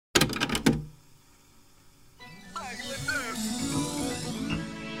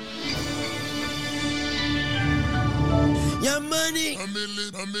morning.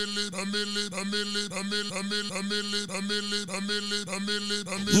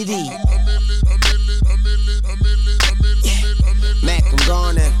 Mac, I'm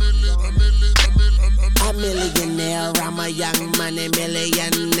going in. A millionaire, I'm a young money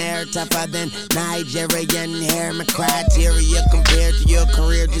millionaire, tougher than Nigerian hair. My criteria compared to your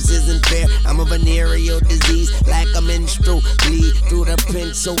career just isn't fair. I'm a venereal disease, like a menstrual bleed through the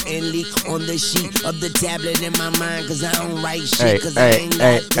pencil and leak on the sheet of the tablet in my mind. Cause I don't write shit, cause I ain't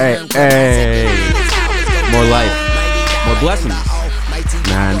got time. More life, more blessings.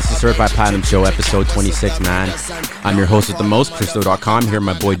 Man, this is Certified Platinum Show, episode 26, man. I'm your host with the most, Christo.com. Here,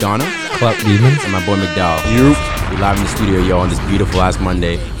 my boy Donna. Clap Demons. And my boy McDowell. We live in the studio, yo, on this beautiful ass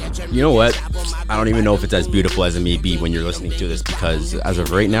Monday. You know what? I don't even know if it's as beautiful as it may be when you're listening to this, because as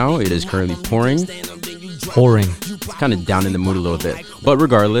of right now, it is currently pouring. It's kind of down in the mood a little bit. But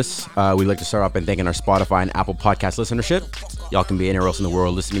regardless, we'd like to start off by thanking our Spotify and Apple Podcast listenership. Y'all can be anywhere else in the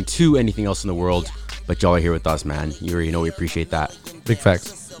world listening to anything else in the world, but y'all are here with us, man. You already know we appreciate that. Big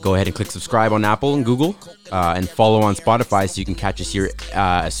facts. Go ahead and click subscribe on Apple and Google, and follow on Spotify so you can catch us here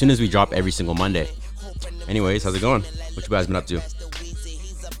as soon as we drop every single Monday. Anyways, how's it going? What you guys been up to?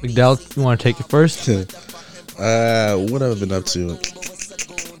 McDowell, you want to take it first? What have I been up to?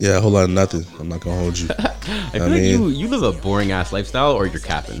 Yeah, a whole lot of nothing. I'm not gonna hold you. I feel like you live a boring ass lifestyle, or you're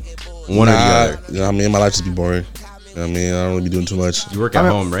capping. One or the other. Yeah, I mean, my life just be boring. I don't really be doing too much. You work at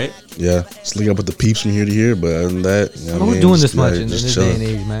home, right? Yeah, just link up with the peeps from here to here. But other than that, who's doing this much in this day and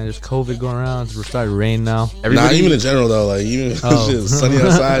age, man? There's COVID going around. It's starting to rain now. Even in general though, like even if it's sunny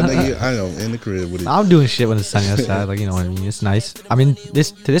outside, nigga, I am in the crib with it. I'm doing shit when it's sunny outside. Like, you know what I mean? It's nice. I mean,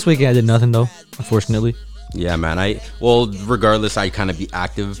 this weekend I did nothing though, unfortunately. Yeah, man. Regardless, I kind of be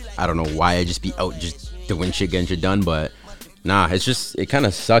active. I don't know why I just be out just doing shit, getting shit done, but nah, it kind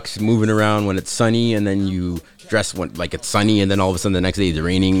of sucks moving around when it's sunny, and then you dress like it's sunny, and then all of a sudden the next day it's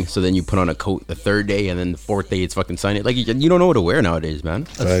raining, so then you put on a coat the third day, and then the fourth day it's fucking sunny. Like, you don't know what to wear nowadays, man.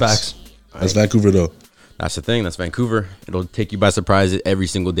 That's facts. That's Vancouver though. That's the thing. That's Vancouver. It'll take you by surprise every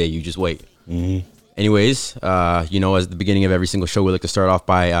single day. You just wait. Mm-hmm. Anyways, as the beginning of every single show, we like to start off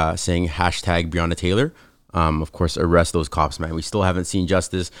by saying hashtag Breonna Taylor. Of course, arrest those cops, man. We still haven't seen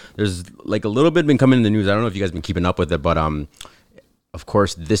justice. There's like a little bit been coming in the news. I don't know if you guys been keeping up with it, but of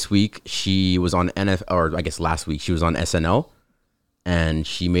course, this week she was on last week she was on SNL, and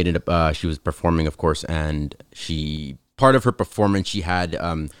she made it up. She was performing, of course, and part of her performance, she had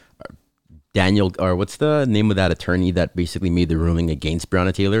Daniel, or what's the name of that attorney that basically made the ruling against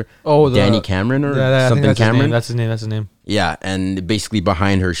Breonna Taylor? Danny Cameron or something Cameron? That's his name. Yeah, and basically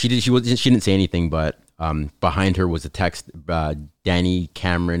behind her, she didn't say anything, but behind her was a text. Danny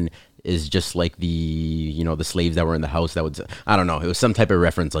Cameron is just like the slaves that were in the house. That would, I don't know. It was some type of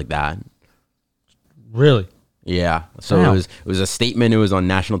reference like that. Really? Yeah. So Wow. It was a statement. It was on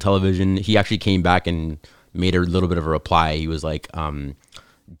national television. He actually came back and made a little bit of a reply. He was like,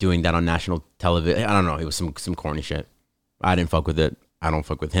 doing that on national television. I don't know. It was some corny shit. I didn't fuck with it. I don't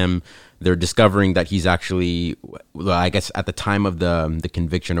fuck with him. They're discovering that he's actually, I guess at the time of the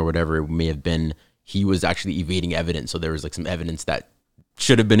conviction or whatever it may have been, he was actually evading evidence. So there was like some evidence that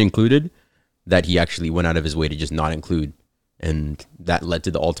should have been included that he actually went out of his way to just not include. And that led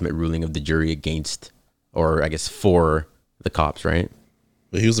to the ultimate ruling of the jury against, or I guess for the cops, right?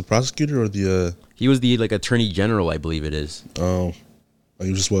 But he was the prosecutor or the... He was the attorney general, I believe it is. Oh.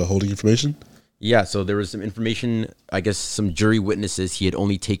 He was just holding information? Yeah, so there was some information, I guess some jury witnesses. He had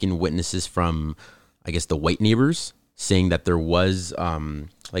only taken witnesses from, I guess, the white neighbors, saying that there was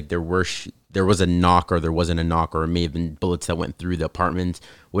there was a knock, or there wasn't a knock, or it may have been bullets that went through the apartment.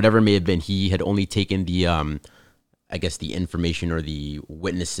 Whatever it may have been, he had only taken the, I guess, the information or the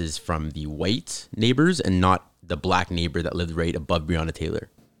witnesses from the white neighbors and not the black neighbor that lived right above Breonna Taylor.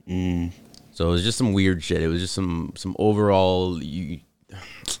 So it was just some weird shit. It was just some overall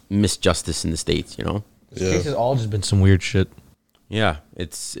misjustice in the States, This case has all just been some weird shit. Yeah,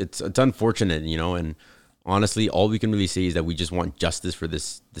 it's unfortunate, and honestly, all we can really say is that we just want justice for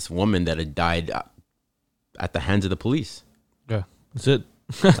this woman that had died at the hands of the police. Yeah, that's it.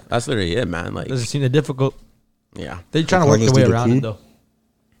 That's literally it, man. Like, doesn't seem that difficult. Yeah, they're trying to work their way around it, though.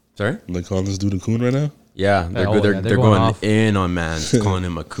 Sorry, they calling this dude a coon right now? Yeah, they're going in on man, calling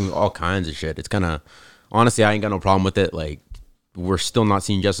him a coon, all kinds of shit. It's kind of, honestly, I ain't got no problem with it. Like, we're still not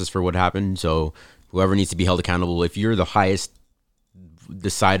seeing justice for what happened, so whoever needs to be held accountable. If you're the highest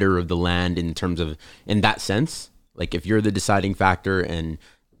decider of the land in that sense, like if you're the deciding factor and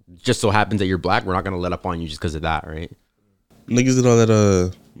just so happens that you're black, we're not going to let up on you just because of that, right? Niggas did all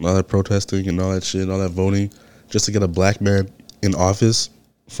that protesting and all that shit, all that voting just to get a black man in office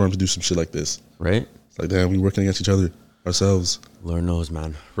for him to do some shit like this. Right? It's like, damn, we working against each other. ourselves. Lord knows,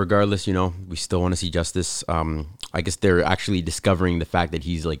 man. Regardless, we still want to see justice. I guess they're actually discovering the fact that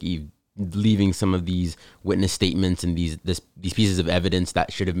he's like leaving some of these witness statements and these pieces of evidence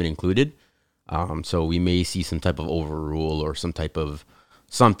that should have been included. So we may see some type of overrule or some type of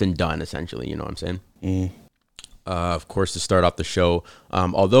something done, essentially. You know what I'm saying? Of course, to start off the show,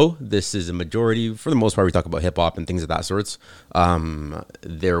 although this is a majority, for the most part, we talk about hip hop and things of that sorts.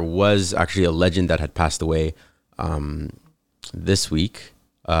 There was actually a legend that had passed away this week,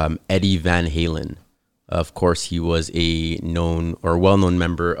 Eddie Van Halen. Of course, he was a well-known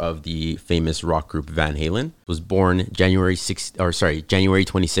member of the famous rock group Van Halen. Was born January 26,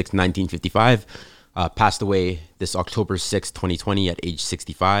 1955. Passed away this October 6, 2020, at age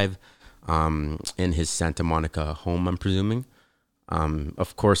 65, in his Santa Monica home, I'm presuming.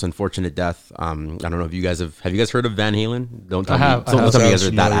 Of course, unfortunate death. I don't know if you guys have you guys heard of Van Halen? Don't tell me you guys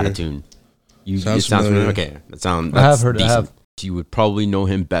are that out of tune. Sounds familiar. Okay, that's I have heard. Decent. I have. You would probably know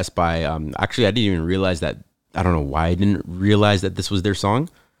him best by actually, I didn't even realize that. I don't know why I didn't realize that this was their song,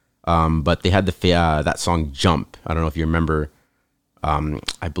 but they had that song Jump. I don't know if you remember.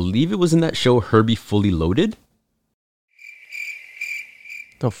 I believe it was in that show Herbie Fully Loaded.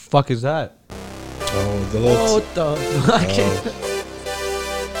 The fuck is that? Oh, the little. What the?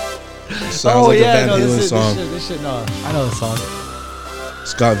 Sounds like a Van Halen song. This shit, no, I know the song.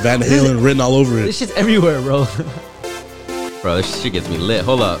 It's got Van Halen written all over it. This shit's everywhere, bro. Bro, this shit gets me lit.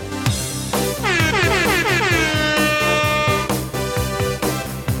 Hold up.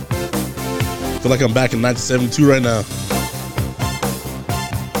 I feel like I'm back in 1972 right now.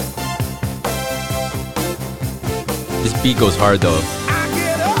 This beat goes hard though. I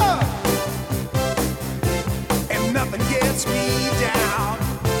get up and nothing gets me down.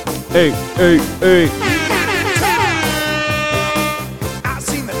 Hey. I've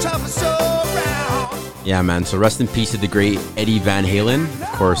seen the toughest around. Yeah, man. So rest in peace to the great Eddie Van Halen,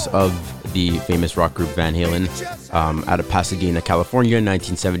 of course, of the famous rock group Van Halen, out of Pasadena, California in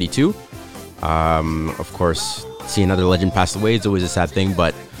 1972. Of course, see another legend pass away is always a sad thing,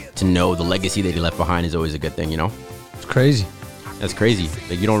 but to know the legacy that he left behind is always a good thing, It's crazy. That's crazy.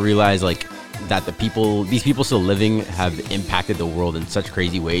 Like, you don't realize like that these people still living have impacted the world in such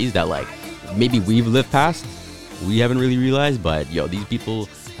crazy ways that like maybe we've lived past, we haven't really realized, but these people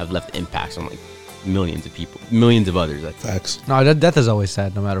have left impacts on like millions of people, millions of others. Facts. No, death is always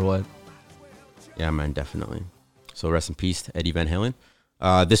sad, no matter what. Yeah, man, definitely. So rest in peace to Eddie Van Halen.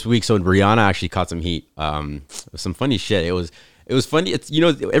 This week, so Rihanna actually caught some heat. Some funny shit. It was funny. It's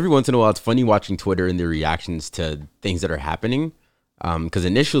every once in a while it's funny watching Twitter and their reactions to things that are happening. Because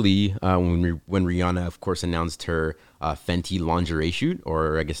initially, when Rihanna, of course, announced her Fenty lingerie shoot,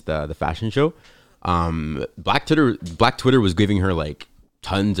 or I guess the fashion show, Black Twitter was giving her like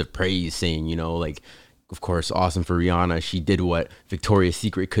tons of praise, saying, like, of course, awesome for Rihanna. She did what Victoria's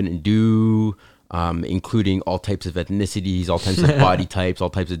Secret couldn't do. Including all types of ethnicities, all types of body types, all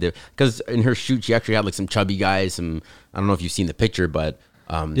types of because in her shoot she actually had like some chubby guys. I don't know if you've seen the picture, but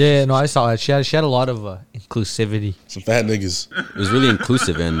I saw it. She had a lot of inclusivity. Some fat niggas. It was really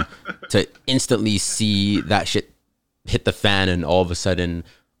inclusive, and to instantly see that shit hit the fan, and all of a sudden,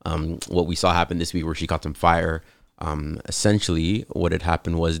 what we saw happen this week, where she caught some fire. Essentially, what had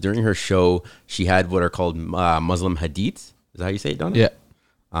happened was during her show, she had what are called Muslim hadiths. Is that how you say it, Don? Yeah.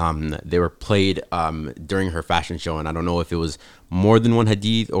 They were played during her fashion show, and I don't know if it was more than one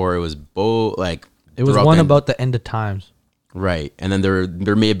hadith or it was both. Like it was one about the end of times, right? And then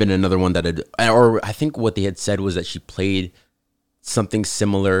there may have been another one that had, or I think what they had said was that she played something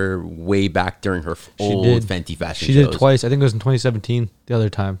similar way back during her old Fenty fashion. She shows. did it twice. I think it was in 2017. The other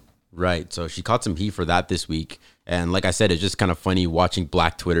time, right? So she caught some heat for that this week, and like I said, it's just kind of funny watching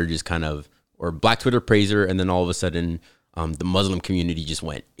Black Twitter Black Twitter praise her, and then all of a sudden. The Muslim community just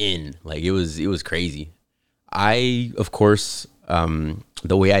went in. Like it was crazy. I, of course,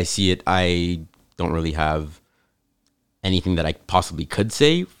 the way I see it, I don't really have anything that I possibly could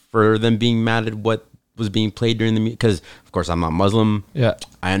say for them being mad at what was being played during the because, of course, I'm not Muslim. Yeah,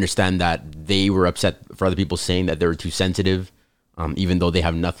 I understand that they were upset for other people saying that they were too sensitive, even though they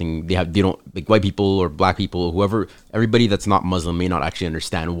have nothing. They don't like white people or black people, whoever. Everybody that's not Muslim may not actually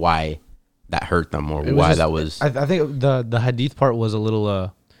understand why that hurt them or why that was. I think the hadith part was a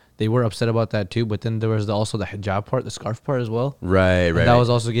little. They were upset about that too, but then there was also the hijab part, the scarf part as well. Right. And that was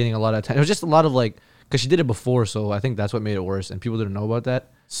also getting a lot of attention. It was just a lot of like, because she did it before, so I think that's what made it worse, and people didn't know about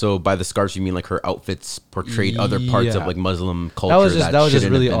that. So by the scarves, you mean like her outfits portrayed other parts of like Muslim culture? That was just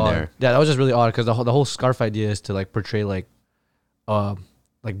really odd. Yeah, that was just really odd because the whole scarf idea is to like portray like,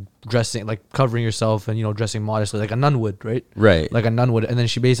 like dressing, like covering yourself and, you know, dressing modestly like a nun would, right? Right. Like a nun would. And then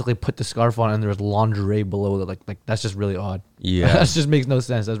she basically put the scarf on and there was lingerie below it. Like that's just really odd. Yeah. That just makes no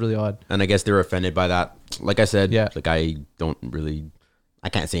sense. That's really odd. And I guess they're offended by that. Like I said, Yeah. like I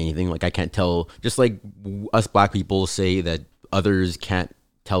can't say anything. Like I can't tell, just like us black people say that others can't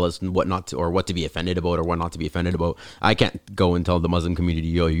tell us what not to, or what to be offended about or what not to be offended about. I can't go and tell the Muslim community,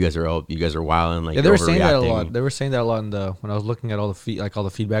 yo, you guys are wilding. Like, Yeah, they were saying that a overreacting. lot. They were saying that a lot in when I was looking at all the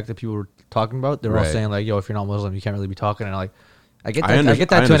feedback that people were talking about. They were all Right. saying like, yo, if you're not Muslim, you can't really be talking. And like, I get I that. I get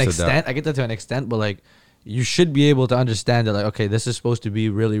that to an understood extent. that. I get that to an extent, but like, you should be able to understand that, like, okay, this is supposed to be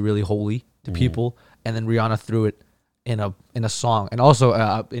really, really holy to people, and then Rihanna threw it in a song. And also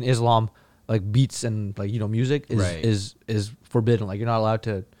in Islam, like beats and like, you know, music Right. is forbidden. Like, you're not allowed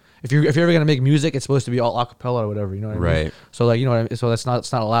to. If you're ever gonna make music, it's supposed to be all acapella or whatever. You know what I mean? Right. So like, you know what I mean? So it's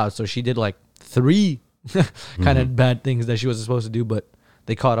not allowed. So she did like 3 kind of bad things that she wasn't supposed to do, but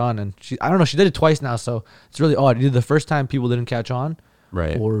they caught on. And I don't know, she did it twice now, so it's really odd. Either the first time people didn't catch on,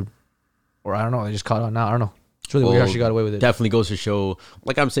 Right. or I don't know, they just caught on now. I don't know. It's really weird how she got away with it. Definitely goes to show,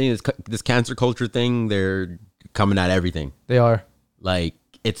 like I'm saying, this cancer culture thing, they're coming at everything. They are. Like,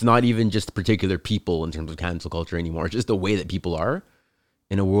 it's not even just particular people in terms of cancel culture anymore. It's just the way that people are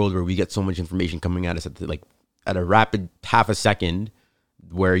in a world where we get so much information coming at us at a rapid half a second,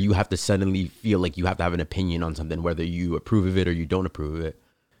 where you have to suddenly feel like you have to have an opinion on something, whether you approve of it or you don't approve of it.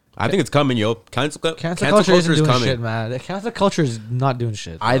 I think it's coming, yo. Cancel Cancel culture isn't is doing coming. shit, man. Cancel culture is not doing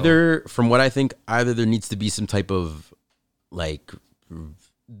shit. Either, from what I think, either there needs to be some type of, like,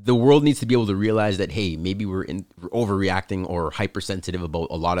 the world needs to be able to realize that, hey, maybe we're overreacting or hypersensitive about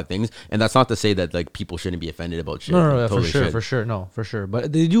a lot of things. And that's not to say that, like, people shouldn't be offended about shit. No, Like, totally for sure, should. for sure. No, for sure.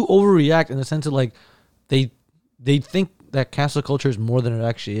 But they do overreact in the sense of like they think that cancel culture is more than it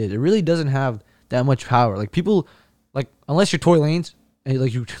actually is. It really doesn't have that much power. Like people, like unless you're Tory Lanez, and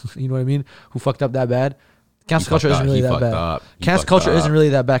like you know what I mean, who fucked up that bad. Cancel culture isn't really that bad. Cancel culture isn't really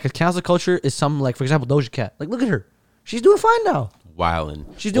that bad because cancel culture is some, like, for example, Doja Cat. Like, look at her, she's doing fine now. Wildin'.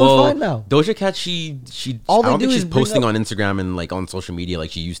 She's doing fine now. Doja Cat, she All I don't they think do she's is bring posting up- on Instagram and like on social media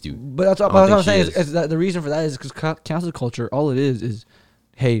like she used to. But that's I what don't I'm think saying she is that the reason for that is because cancel culture, all it is,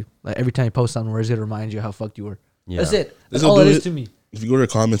 hey, like every time you post something, we're just gonna remind you how fucked you were. Yeah. That's it. That's They'll all it do is it. to me. If you go to the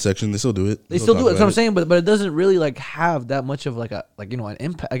comment section, they still do it. They still do it. That's what I'm saying. But it doesn't really like have that much of like you know, an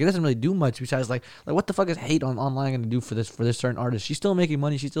impact. Like, it doesn't really do much besides like what the fuck is hate online going to do for this certain artist? She's still making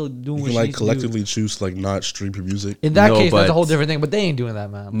money. She's still doing You what can she like needs to do. collectively choose to like not stream your music. In that No, case, that's a but whole different thing. But they ain't doing that,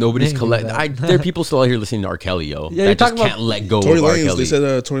 man. Nobody's They ain't doing collect. that. There are people still out here listening to R. Kelly, yo. Yeah, you're that just talking can't let go Tory of R. Lanez, Kelly. they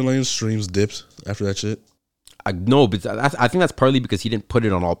said Tory Lanez streams dipped after that shit. No, but I think that's partly because he didn't put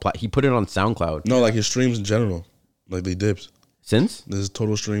it on he put it on SoundCloud. No, like his streams in general, like they dipped. Since There's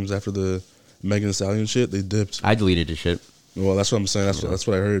total streams after the Megan Thee Stallion shit. They dipped. I deleted his shit. Well, that's what I'm saying. That's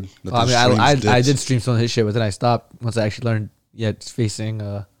what I heard. That Well, I the mean, I streams did dipped. stream some of his shit, but then I stopped once I actually learned. Yeah, it's facing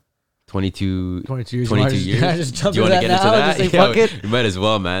 22 years. 22 years. I just jump Do you into want to that get into now? that? Just say, fuck it. You might as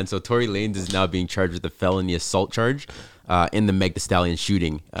well, man. So Tory Lanez is now being charged with a felony assault charge in the Meg Thee Stallion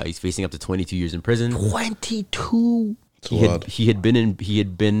shooting. He's facing up to 22 years in prison. 22. He had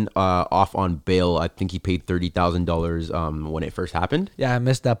been off on bail. I think he paid $30,000 when it first happened. Yeah, I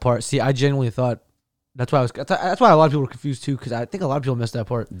missed that part. See, I genuinely thought that's why a lot of people were confused too, because I think a lot of people missed that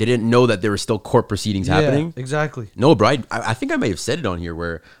part. They didn't know that there were still court proceedings happening. Yeah, exactly. No, bro. I think I may have said it on here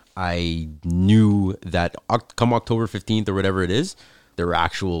where I knew that come October 15th or whatever it is, there were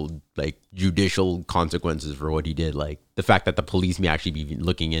actual like judicial consequences for what he did. Like the fact that the police may actually be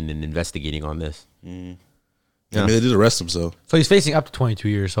looking in and investigating on this. I mean, they did arrest him, so So he's facing up to 22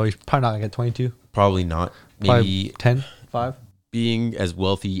 years, so he's probably not gonna get 22. Probably not. Probably Maybe 10, 5. being as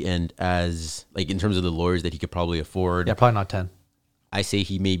wealthy and as like in terms of the lawyers that he could probably afford. Yeah, probably not 10. I say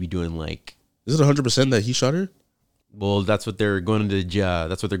he may be doing like. is it 100% that he shot her? Well, that's what they're going to.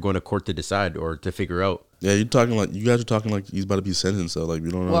 That's what they're going to court to decide or to figure out. Yeah, you guys are talking like he's about to be sentenced, so like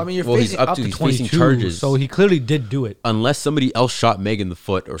we don't know. Well, I mean, you're Well, he's facing up up to- to he's facing 22, charges. so he clearly did do it. Unless somebody else shot Meg in the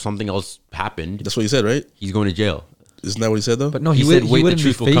foot or something else happened, that's what he said, right? he's going to jail. Isn't that what he said though? But no, He he, said, would, "Wait, he the wouldn't be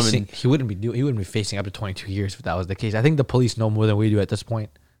truth will come facing. in." He wouldn't be facing up to 22 years if that was the case. I think the police know more than we do at this point.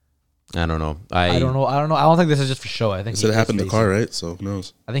 I don't know. I don't know. I don't think this is just for show. I think He said it is happened in the car, facing- right? So who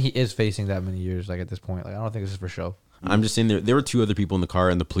knows? I think he is facing that many years. Like at this point, like I don't think this is for show. I'm just saying there were two other people in the car,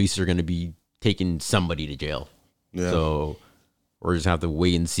 and the police are going to be taking somebody to jail. Yeah. So we're just have to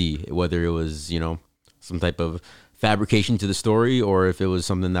wait and see whether it was some type of fabrication to the story or if it was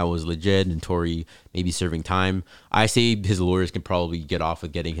something that was legit and Tory maybe serving time. I say his lawyers can probably get off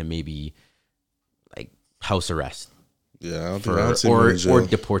with getting him maybe like house arrest Yeah, I don't for, think I don't see him going to or jail.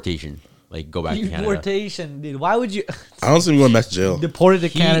 deportation. like go back to Canada. Deportation, dude. Why would you I don't see him going back to jail. deported to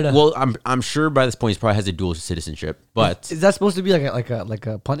Canada? Well, I'm sure by this point he probably has a dual citizenship. But Is that supposed to be like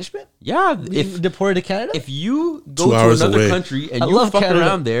a punishment? yeah, Being deported to Canada? if you 2 go to hours another away. country and I you love fuck Canada.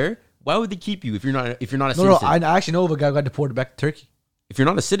 around there, why would they keep you if you're not a no, citizen? I actually know of a guy who got deported back to Turkey. If you're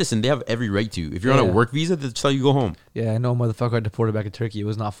not a citizen, they have every right to. If you're on a Yeah. work visa, they'll tell you to go home. Yeah, I know a motherfucker got deported back to Turkey. It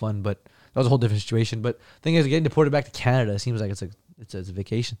was not fun, but that was a whole different situation. But thing is, getting deported back to Canada seems like it's a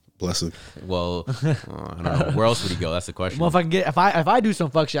vacation. Blessing. Well, I don't know. Where else would he go? That's the question. Well, if I do some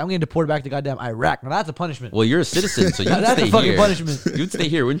fuck shit, I'm getting deported back to goddamn Iraq. Now that's a punishment. Well, you're a citizen, so you would That's a stay fucking here. punishment. You'd stay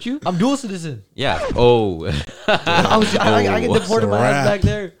here, wouldn't you? I'm dual citizen. Yeah. Oh. I get deported my ass wrap. back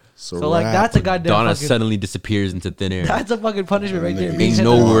there. It's a So like wrap. that's a goddamn Donna fucking, suddenly disappears into thin air. that's a fucking punishment right there. Ain't Being sent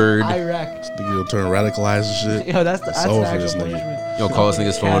no to word. Iraq. Nigga will turn radicalized and shit. Yo, that's the It's over for actual this nigga. punishment. Yo, call this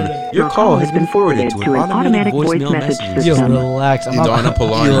nigga's phone. Canada. Your call has been forwarded to an automatic voicemail message. Yo, relax. I'm Donna not,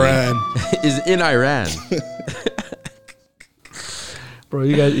 Polani Iran. is in Iran. bro.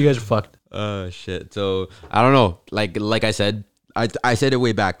 You guys are fucked. Shit. So I don't know. Like I said, I said it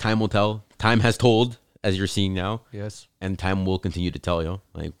way back. Time will tell. Time has told, as you're seeing now, Yes. and time will continue to tell. You.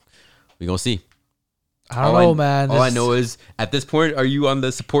 Like we gonna see. I don't know, man. All I know is at this point, are you on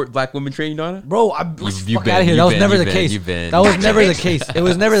the support black women train, Donna? Bro, I'm You've fuck been, out of here. you've That was been, never you've the been, case. you've been. That was never the case. It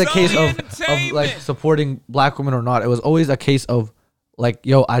was never the So case of entertainment. like supporting black women or not. It was always a case of like,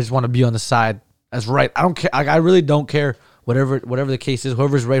 yo, I just want to be on the side. That's right. I don't care. I really don't care. Whatever the case is,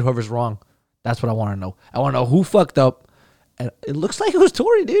 whoever's right, whoever's wrong. That's what I want to know. I want to know who fucked up. And it looks like it was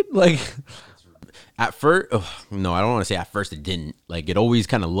Tory, dude. Like, At first, no, I don't want to say at first it didn't. Like it always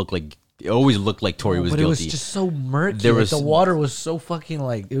kind of looked like Tory was but guilty. it was just so murky. There Like, was- the water was so fucking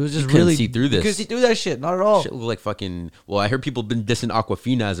like it was just couldn't really see through this. You couldn't see through that shit. Not at all. Shit looked like fucking. Well, I heard people been dissing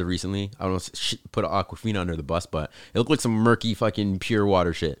Aquafina as of recently. I don't know, put Aquafina under the bus, but it looked like some murky fucking pure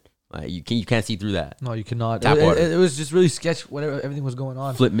water shit. Like you can't see through that. No, you cannot. Tap It, water. it was just really sketch. Whatever everything was going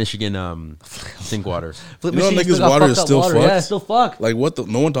on. Flip Michigan sink water. Flip You know, machine niggas' got water fucked is up still water. fucked? Yeah, it's still fucked. Like what?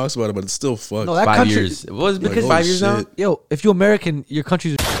 No one talks about it, but it's still fucked. No, that 5 country- years. It was because Like, 5 years holy now. shit. Yo, if you're American, your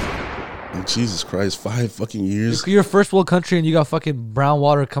country's Like, Jesus Christ, 5 fucking years. you're a first world country and you got fucking brown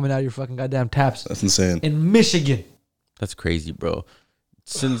water coming out of your fucking goddamn taps That's insane. in Michigan. That's crazy, bro.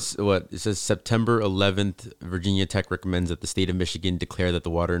 Since what it says September 11th, Virginia Tech recommends that the state of Michigan declare that the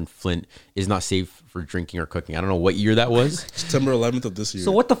water in Flint is not safe for drinking or cooking. I don't know what year that was. September 11th of this year.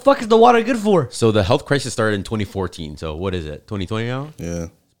 So what the fuck is the water good for? So the health crisis started in 2014. So what is it? 2020 now? Yeah,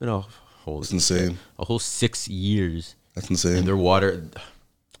 It's been a whole it's insane. a whole 6 years, That's and insane. their water.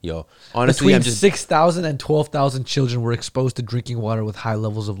 Yo, honestly, Between I'm just 6,000 and 12,000 children were exposed to drinking water with high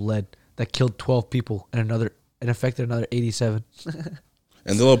levels of lead that killed 12 people and affected another 87.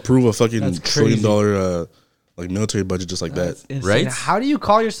 And they'll approve a fucking That's $1 trillion crazy. like military budget just like that. That's insane. Right? How do you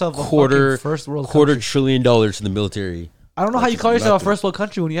call yourself a quarter fucking first world $250 country? billion to the military. I don't know how you That's call yourself nothing. a first world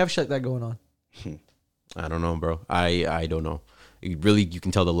country when you have shit like that going on. I don't know, bro. I don't know. It really, you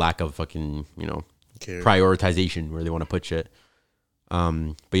can tell the lack of fucking Care. prioritization where they want to put shit.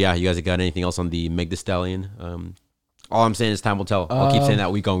 But yeah, you guys got anything else on the Meg Thee Stallion? All I'm saying is time will tell. I'll keep saying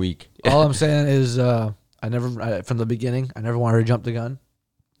that week on week. All I'm saying is, from the beginning, I never wanted to jump the gun.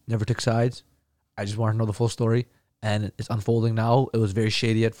 Never took sides. I just wanted to know the full story, and it's unfolding now. It was very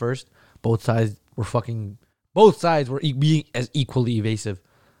shady at first. Both sides were being as equally evasive.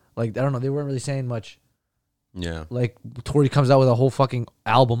 Like, I don't know, they weren't really saying much. Yeah. Like, Tory comes out with a whole fucking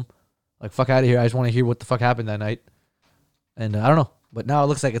album. Like, fuck out of here. I just want to hear what the fuck happened that night. And I don't know, but now it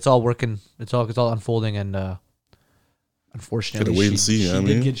looks like it's all working. It's all unfolding, and unfortunately, Gotta wait and see, She I did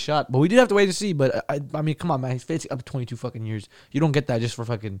mean. get shot, but we did have to wait to see. But I mean, come on, man, he's facing up to 22 fucking years. You don't get that just for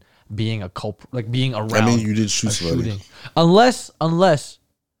fucking being a culprit, like being around. I mean, you did a shoot somebody. shooting, unless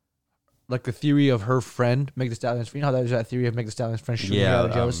like the theory of her friend Meg Thee Stallion's. You know how there's that theory of Meg Thee Stallion's friend shooting her out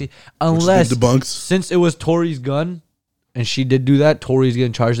of jealousy. Which has Unless been debunked. since it was Tory's gun, and she did do that, Tory's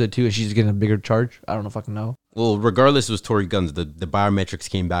getting charged with it too, and she's getting a bigger charge. I don't know, fucking know. Well, regardless, it was Tory guns. The biometrics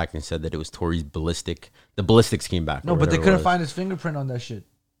came back and said that it was Tory's ballistic. The ballistics came back. No, or but they whatever it couldn't was. find his fingerprint on that shit.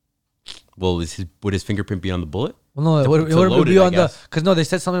 Well, would his fingerprint be on the bullet? Well, no, To- it to would load be it, I on the guess. because no, they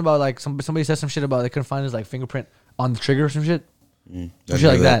said something about like somebody said some shit about they couldn't find his like fingerprint on the trigger or some shit, I some didn't shit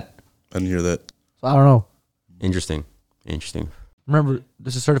like hear that. I didn't hear that. So I don't know. Interesting. Remember,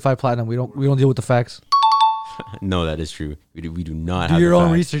 this is certified platinum. We don't deal with the facts. No, that is true. We do not Do have your the own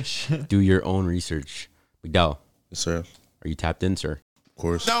facts. research. Do your own research. McDowell, Yes, sir. Of are you tapped in, sir?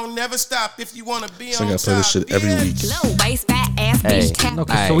 course. Don't never stop if you wanna be So I on gotta play this top, shit every yeah. week. Low waist, fat ass Hey. bitch, tap No,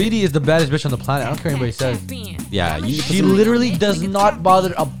 because Aye. Saweetie is the baddest bitch on the planet. I don't care what anybody says. Yeah, you need to put She some- literally does not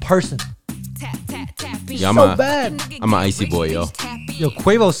bother a person. tap, tap, tap in. Yeah, I'm so a- bad. I'm an icy boy, yo. Yo, Yo,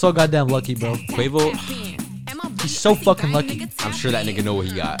 Quavo's so goddamn lucky, bro. Quavo, He's so fucking lucky. I'm sure that nigga know what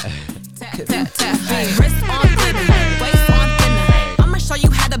he got. I'ma show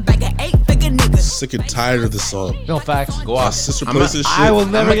you how to bag an 8-figure nigga. Sick and tired of this song. No facts. Go My off. sister I'm plays not- this shit. I will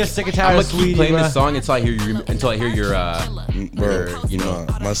never get sick and tired I'm of gonna keep Sweetie, playing bro. this song until I hear your Bro, you know,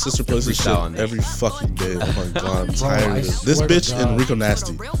 my sister plays this shit freestyle on this. every fucking day. Oh my god, I'm Bro, tired I of this. This swear to bitch God. and Rico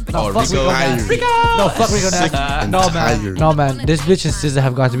Nasty. No, Oh, fuck Rico. Rico Nasty. No, fuck Rico Sick Nasty. and No, man. tired. No, man. This bitch and SZA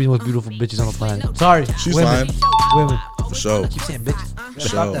have got to be the most beautiful bitches on the planet. Sorry. She's women. fine. Women. For sure. Keep saying bitches. Sure.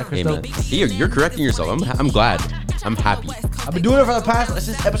 Stop that, hey Christo. man, you're correcting yourself. I'm glad. I'm happy. I've been doing it for the past,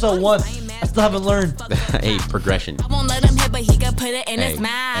 since episode 1. I still haven't learned. Hey, progression. I won't let him hit, but he can put it in Hey, his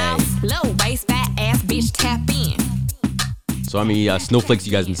mouth. Low waist, fat ass bitch, tap in. So how many snowflakes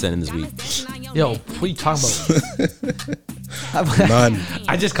you guys been sending this week? Yo, what are you talking about? None.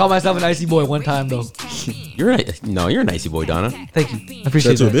 I just called myself an icy boy one time, though. You're a nicey boy, Donna. Thank you. I Said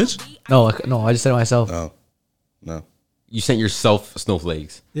appreciate to a that. bitch? No, I just said it myself. No. No. You sent yourself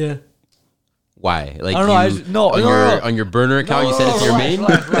snowflakes. Yeah. Why? Like I don't know, I just- no, no. on your burner account, you sent it to your main.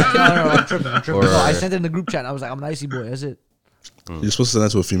 Relax. No, I'm tripping. Or- No, I sent it in the group chat. And I was like, I'm an icy boy. That's it. You're supposed to send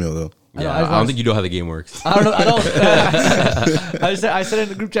that to a female though. Yeah, I I don't think you know how the game works. I don't know. I don't. I said it in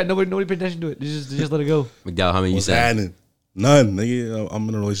the group chat. Nobody paid attention to it. They just let it go. McDowell, how many you What's sent? happening? None, nigga. I'm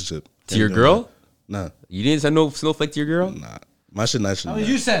in a relationship. To your Can't do girl? that. Nah. You didn't send no snowflake to your girl? Nah. My shit not shit. How many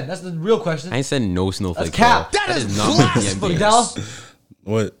you send? That's the real question. I ain't send no snowflakes. That's cap. bro. That is not my DM game. McDowell,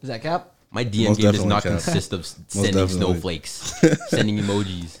 What? is that cap? My DM Most game does definitely not cap. consist of sending definitely. snowflakes, sending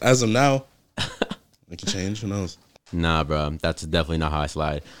emojis. As of now, it can change. Who knows? Nah, bro, that's definitely not how I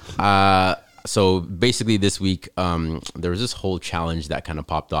slide. So basically, this week, there was this whole challenge that kind of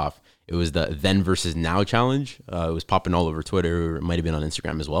popped off. It was the then versus now challenge. It was popping all over Twitter. It might have been on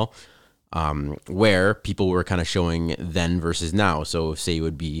Instagram as well, where people were kind of showing then versus now. So say it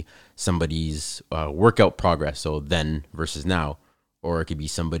would be somebody's workout progress, so then versus now, or it could be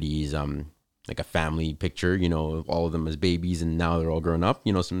somebody's like a family picture, you know, all of them as babies and now they're all grown up,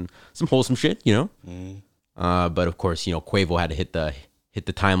 you know, some wholesome shit, you know. But of course, you know, Quavo had to hit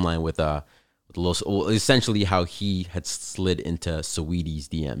the timeline with a little, essentially how he had slid into Saweetie's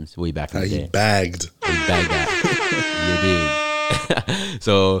DMs way back in How the he day. bagged. He bagged that. You dig.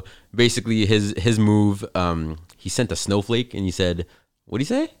 So basically his move, he sent a snowflake and he said, what'd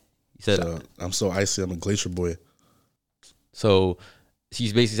he say? He said, I'm so icy. I'm a glacier boy. so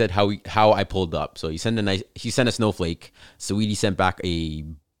he's basically said how I pulled up. So he sent a snowflake. Saweetie sent back a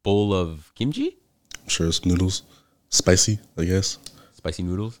bowl of kimchi, I'm sure it's noodles, spicy. I guess spicy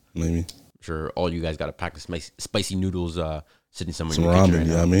noodles. maybe I'm sure all you guys got a pack of spicy noodles sitting somewhere some in your kitchen ramen. right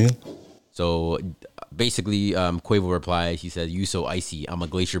You know now. what I mean? So basically, Quavo replies, he said, "You so icy, I'm a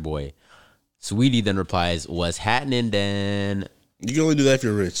glacier boy." Saweetie then replies, "Was happening then?" You can only do that if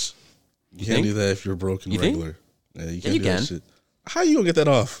you're rich. You can't think? do that if you're broke and You think? regular. Yeah, you can't you do that can. shit. How you gonna get that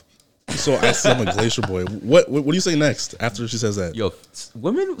off? So I say I'm a glacier boy. What do you say next after she says that? Yo,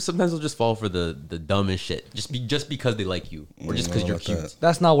 women sometimes will just fall for the dumbest shit, just because they like you, or just because know you're about cute. that.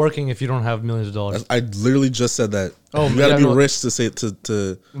 That's not working if you don't have millions of dollars. I literally just said that. Oh, you gotta yeah, be no. rich to say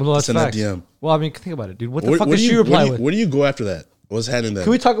to Well, that's send facts. that DM. Well, I mean, think about it, dude. What the Where- fuck where did do she you- reply where do you- with? Where do you go after that? What's happening then?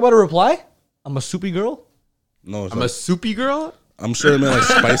 Can we talk about a reply? I'm a soupy girl. No, it's I'm like, a soupy girl. I'm sure it meant like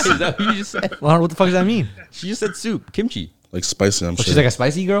spicy, Is that what you just said? Well, what the fuck does that mean? She just said soup, kimchi. like spicy. I'm Oh, sure. she's like a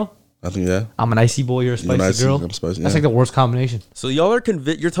spicy girl. I think yeah. I'm an icy boy. You're a You're an spicy icy, girl. I'm spicy, That's yeah. like the worst combination. So y'all are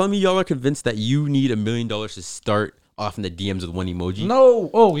convinced? You're telling me y'all are convinced that you need $1 million to start off in the DMs with one emoji? No.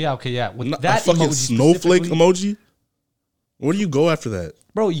 Oh yeah. Okay. Yeah. With Not a that fucking emoji snowflake specifically- emoji. Where do you go after that,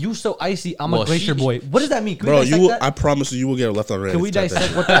 Bro, you so icy. I'm Well, a glacier she- boy. What does that mean? Can bro? we You dissect will. that? I promise you will get a left on red. Can we if you type that dissect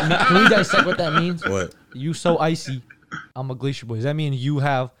shit. what that means? Can we dissect what that means? What? You so icy. I'm a glacier boy. Does that mean you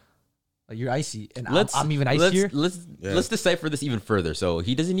have? You're icy, and I'm even icier. Let's decipher this even further. So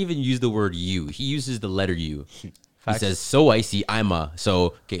he doesn't even use the word you. He uses the letter U. He Facts. says so icy. I'm a.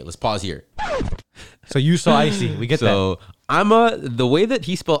 So okay, let's pause here. So you so icy. We get that. So I'm a. The way that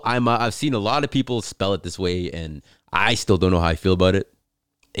he spelled I'm a, I've seen a lot of people spell it this way, and I still don't know how I feel about it.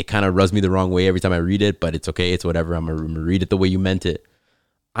 It kind of rubs me the wrong way every time I read it, but it's okay. It's whatever. I'm gonna read it the way you meant it.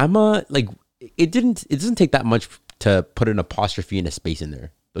 I'm a like. It doesn't take that much to put an apostrophe and a space in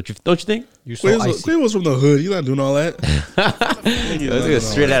there. Don't you think? You're so icy. Quay was from the hood. He's not doing all that. Let's go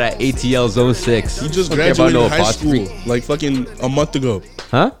straight out of ATL Zone 6. He just Don't care about graduated no high apostrophe. school like fucking a month ago.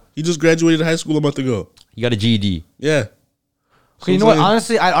 Huh? He just graduated high school a month ago. You got a GED. Yeah. Okay, you know what?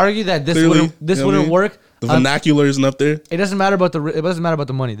 Honestly, I'd argue that this Clearly, wouldn't you know what I mean? work. The vernacular isn't up there. It doesn't matter about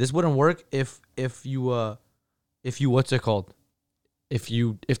the money. This wouldn't work if you what's it called? If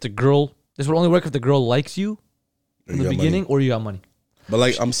the girl, this would only work if the girl likes you Or in you the got beginning money. or you got money. But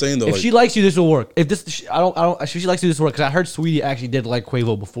like I'm saying though, If like, she likes you, this will work. If this, I don't. If she likes you, this will work. Because I heard Sweetie actually did like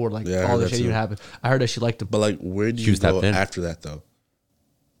Quavo before, like Yeah, I all heard the that shit too. even happened. I heard that she liked him. but like, where do She you was go tapped in. after that though?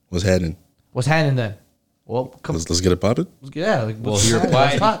 What's happening? What's happening then? Well, come. Let's get it popping. Yeah. Like, Well, what's he happening?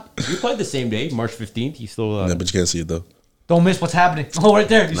 replied. It's hot. He replied the same day, March 15th. He still. Yeah, but you can't see it though. Don't miss what's happening. Oh, right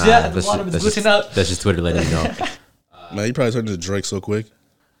there. You see that? The bottom is glitching out. That's just Twitter letting you know. Man, you probably turned into Drake so quick.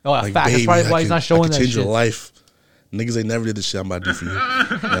 Oh, Like, fact. That's baby, probably I why he's can- not showing I can that change shit. your life. Niggas ain't never did the shit I'm about to do for you. You know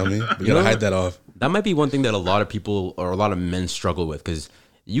what I mean? We know gotta hide what? that off. That might be one thing that a lot of people or a lot of men struggle with because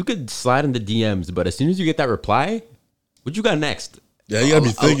you could slide in the DMs, but as soon as you get that reply, what you got next? Yeah, you gotta be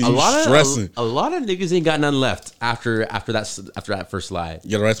thinking. You stressing. A lot of niggas ain't got none left after that first slide.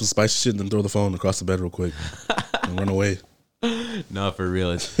 You gotta write some spicy shit and then throw the phone across the bed real quick and run away. No, for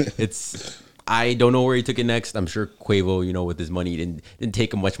real. It's I don't know where he took it next. I'm sure Quavo, with his money didn't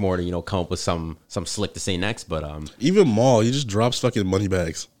take him much more to, come up with some slick to say next. But Even Maul, he just drops fucking money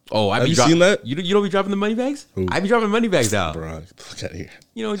bags. have you seen that? You don't be dropping the money bags? Who? I be dropping money bags now. Bro, get the fuck out of here.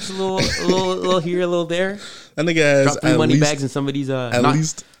 Just a little here, a little there. That nigga has Drop 3 at money least, bags in somebody's at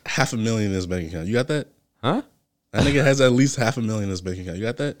least $500,000 in his bank account. You got that? Huh? That nigga has at least $500,000 in his bank account. You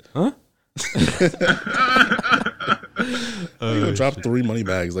got that? Huh? You gonna drop 3 money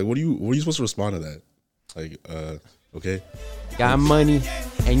bags? Like, what are you supposed to respond to that? Like, okay. Got money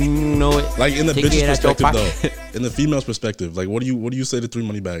and you know it. Like in the Take bitch's it out your perspective pocket. though, in the female's perspective, like what do you say to 3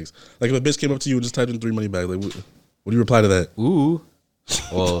 money bags? Like if a bitch came up to you and just typed in 3 money bags, like what do you reply to that? Ooh.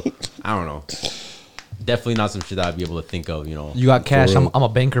 Well, I don't know. Definitely not some shit that I'd be able to think of, You got cash. real. I'm a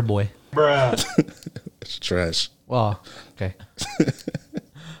banker boy. It's trash. Well, okay.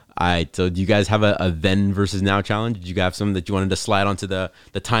 All right, so do you guys have a then versus now challenge? Did you have something that you wanted to slide onto the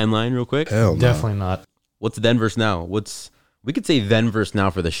timeline real quick? Hell no. Definitely not. What's then versus now? We could say then versus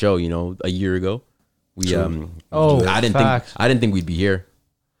now for the show, a year ago. We Oh, I didn't facts. think we'd be here.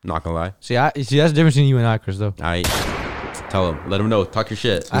 Not gonna lie. See, that's the difference between you and I, Chris. Though All right. Tell them. Let them know. Talk your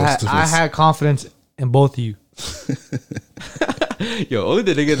shit. I had confidence in both of you. Yo, only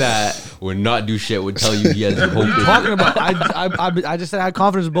the nigga that would not do shit would tell you he has hope. Talking about, I just said I had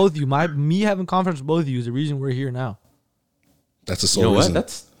confidence in both of you. Me having confidence in both of you is the reason we're here now. That's the You sole know what? reason.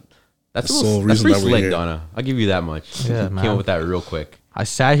 That's the a sole little, that's reason pretty that we're slick, here. Donna. I'll give you that much. Yeah, Came man. up with that real quick. I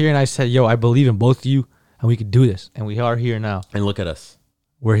sat here and I said, "Yo, I believe in both of you, and we could do this." And we are here now. And look at us.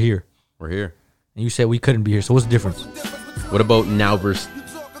 We're here. We're here. And you said we couldn't be here. So what's the difference? What about now versus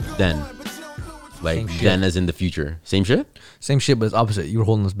then? Like Same shit. then as in the future. Same shit? Same shit, but it's opposite. You were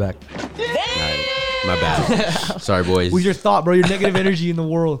holding us back. Alright, my bad. Sorry, boys. Who's your thought, bro? Your negative energy in the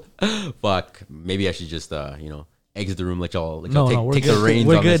world. Fuck. Maybe I should just exit the room. Let y'all No, we're take good. the reins.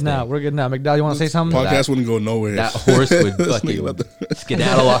 We're on good this now. thing. We're good now. McDowell, you want to say something? Podcast wouldn't go nowhere. That horse would This fucking nigga about to-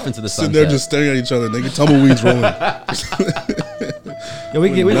 skedaddle off into the Sitting sunset. there just staring at each other. Nigga, tumbleweeds rolling. Yo, we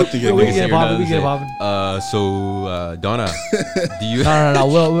can Nothing get get it popping. We get it popping. So Donna, do you?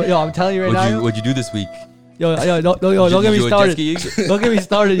 No. Yo, I'm telling you right now. What'd you do this week? Don't get Did me you go started. jet skiing? Don't get me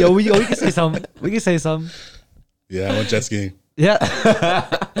started. Yo, we can say something. We can say something. Yeah, I went jet skiing. Yeah.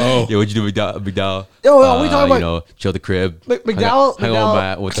 Oh, Yeah, what'd you do, McDowell? Yo, we talking about chill the crib. McDowell. hang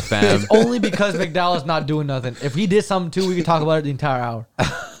out with the fam. It's only because McDowell's not doing nothing. If he did something too, we could talk about it the entire hour.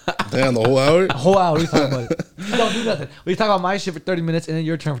 damn, the whole hour. A whole hour we talk about it. You don't do nothing. We talk about my shit for 30 minutes and then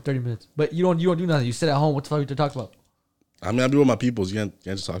your turn for 30 minutes. But you don't do nothing. You sit at home. What the fuck are you to talk about? I mean, I be with my peoples. You can't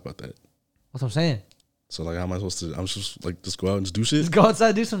just talk about that. That's what I'm saying. So like, how am I supposed to? I'm just like just go out and just do shit. Just go outside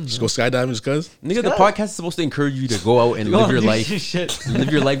and do something. Just go skydiving just cause. Nigga, the podcast is supposed to encourage you to go out and Go live and your do life. Shit. Live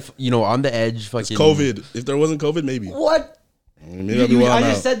your life, on the edge. Fucking It's COVID. If there wasn't COVID, maybe. What? Maybe I'd be wild I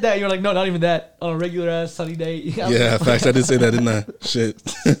out. just said that. You're like, no, not even that. On a regular ass sunny day. Yeah, facts. I did say that, didn't I?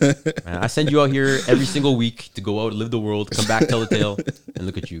 Shit. Man, I send you out here every single week to go out, live the world, come back, tell the tale, and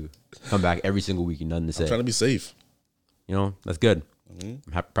look at you. Come back every single week, nothing to say. Trying to be safe. That's good.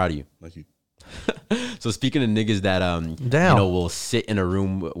 I'm proud of you. Thank you. So speaking of niggas that Damn. will sit in a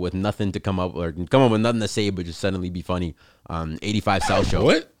room with nothing to come up with nothing to say but just suddenly be funny. 85 South Show.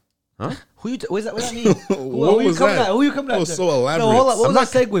 What? Who you? What does that mean? What who you was coming that? at? Who you coming That at? was so elaborate. No, hold on. What I'm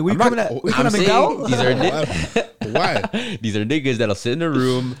was that segue? We coming at? We I'm coming at saying McDowell? these are Why? these are niggas that'll sit in a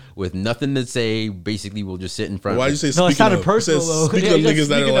room with nothing to say. Basically, we'll just sit in front. Why of you say No, it speaking sounded of? personal, It says though. speaking Yeah, of you said niggas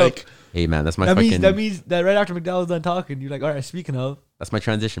that are speaking of. like, Hey man, that's my That fucking. means that right after McDowell's done talking, you're like, all right. Speaking of, That's my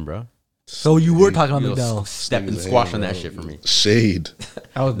transition, bro. so you were talking about You know, McDowell. step and Niggas squash ain't, on that bro. shit for me. Shade.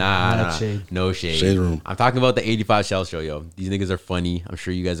 That was Nah, mad shade. no shade. Shade room. I'm talking about the 85 Shell Show, yo. These niggas are funny. I'm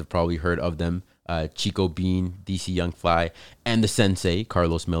sure you guys have probably heard of them. Chico Bean, DC Young Fly, and the Sensei,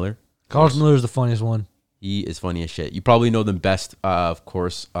 Carlos Miller. Carlos Miller is the funniest one. He is funny as shit. You probably know them best, of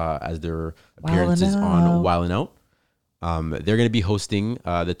course, as their appearances Wildin' on Out. Wildin' Out. They're going to be hosting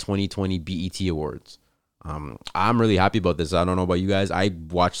the 2020 BET Awards. I'm really happy about this. I don't know about you guys. I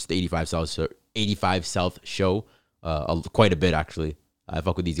watched the 85 South show quite a bit, actually. I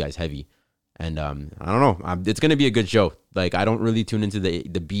fuck with these guys heavy. And I don't know. It's going to be a good show. Like, I don't really tune into the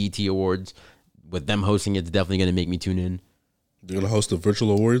BET Awards. With them hosting it, it's definitely going to make me tune in. They're going to host the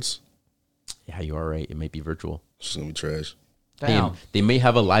virtual awards? Yeah, you are right. It might be virtual. It's just going to be trash. Damn. They may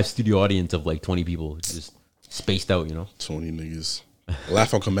have a live studio audience of like 20 people. Just spaced out, 20 niggas.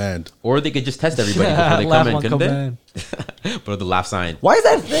 Laugh on command. Or they could just test everybody before they come in, couldn't they? But the laugh sign. Why is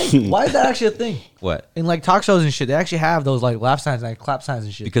that a thing? Why is that actually a thing? What? In like talk shows and shit, they actually have those like laugh signs, like clap signs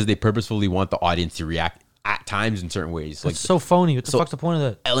and shit. Because they purposefully want the audience to react at times in certain ways. Like, it's so phony. What the fuck's the point of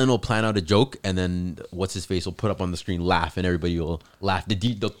that? Ellen will plan out a joke, and then what's his face will put up on the screen, laugh, and everybody will laugh. The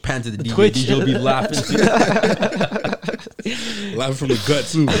pan to the DJ, Twitch. DJ will be laughing. Laughing from the gut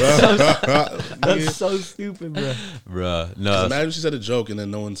too, bro. That's so stupid, bro. Bruh, no. Imagine if she said a joke and then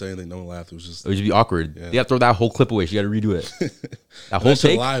no one said anything, no one laughed. It was just It would just be awkward. Yeah. You have to throw that whole clip away. You got to redo it. That whole that's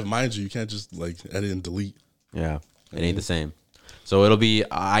take. live, mind you. You can't just like edit and delete. Yeah, it ain't the same. So it'll be.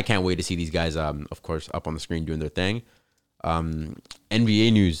 I can't wait to see these guys. Of course, up on the screen doing their thing.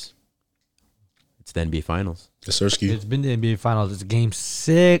 NBA news. It's the NBA Finals. Sersky. It's been the NBA Finals. It's Game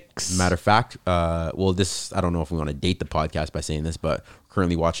 6. Matter of fact, well, this I don't know if we want to date the podcast by saying this, but we're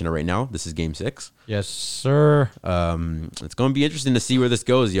currently watching it right now. This is Game 6. Yes, sir. It's going to be interesting to see where this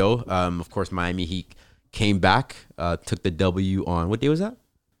goes, yo. Of course, Miami Heat came back, took the W on what day was that?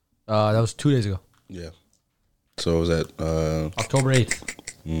 That was 2 days ago. Yeah. So was that October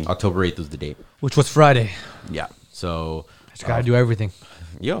 8th, October 8th was the date. which was Friday. Yeah. So, Just gotta do everything.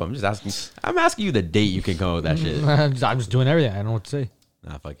 yo, I'm just asking. I'm asking you the date you can come up with that shit. I'm just doing everything. I don't know what to say.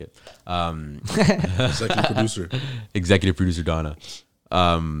 Nah, fuck it. executive producer? Executive producer Donna.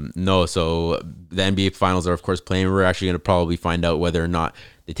 No, so the NBA Finals are of course playing. We're actually going to probably find out whether or not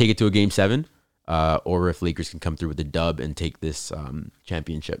they take it to a Game 7, or if Lakers can come through with a dub and take this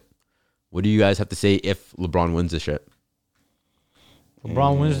championship. What do you guys have to say if LeBron wins this shit?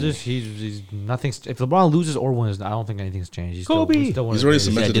 LeBron wins this. He's nothing. If LeBron loses or wins, I don't think anything's changed. He's Kobe. Still one He's of the already greatest.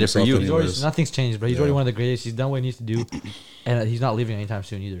 cemented did it for himself you. anyways. Nothing's changed, but he's Yeah. already one of the greatest. He's done what he needs to do, and he's not leaving anytime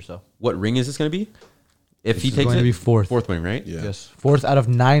soon either. So What ring is this going to be? If This he is takes going it, to be fourth. Fourth ring, right? Yeah. yes, 4th out of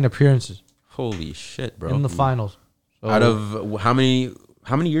 9 appearances Holy shit, bro! in the finals. So Out of how many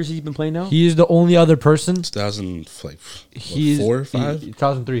years has he been playing now? he is the only other person. 2000, like, He's 4 or 5?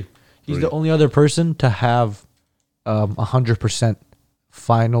 2003. He's Three. the only other person to have 100%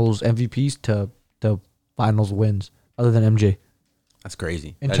 finals MVPs to finals wins, other than MJ. That's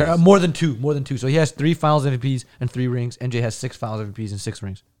crazy. In That is- more than two. So he has 3 finals MVPs and 3 rings. MJ has 6 finals MVPs and 6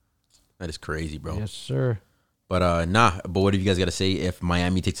 rings. that is crazy, bro. Yes, sir. But But what have you guys got to say if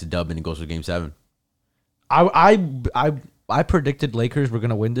Miami takes a dub and it goes to Game 7? I predicted Lakers were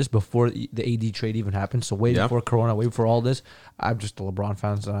gonna win this before the AD trade even happened. So way Yeah. before Corona, way before all this, I'm just a LeBron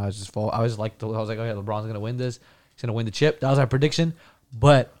fan. So I was like, okay, LeBron's gonna win this. He's gonna win the chip. That was our prediction.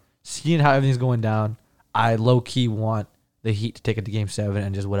 But seeing how everything's going down, I low key want the Heat to take it to Game 7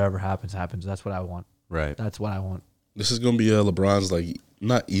 and just whatever happens. That's what I want. Right. That's what I want. This is gonna be LeBron's like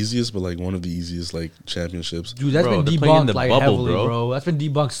not easiest, but like one of the easiest like championships. Dude, that's Bro, been they're playing in debunked the like bubble, heavily, bro. bro. That's been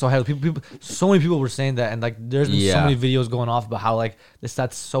debunked so heavily. So many people were saying that, and like, there's been so Yeah. many videos going off about how like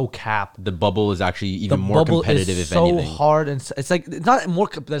that's so cap. The bubble is actually The even more bubble competitive, is if so anything. hard, and it's like it's not more.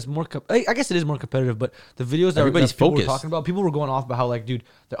 That's more. I guess it is more competitive, but the videos that Everybody's people were focused. talking about, people were going off about how like, dude,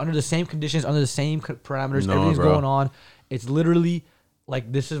 they're under the same conditions, under the same parameters, No, everything's bro. going on. It's literally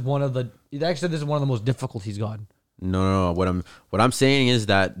like this is one of the. They actually said this is one of the most difficult he's gotten. No. What I'm saying is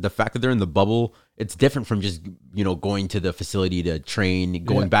that the fact that they're in the bubble, it's different from just going to the facility to train,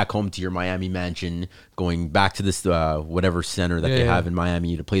 going Yeah. back home to your Miami mansion, going back to this whatever center that Yeah, they yeah. have in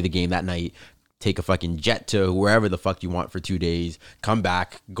Miami to play the game that night. Take a fucking jet to wherever the fuck you want for 2 days. Come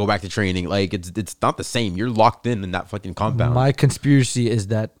back, go back to training. Like it's not the same. You're locked in that fucking compound. My conspiracy is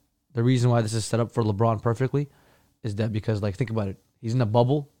that the reason why this is set up for LeBron perfectly is that because like think about it, he's in a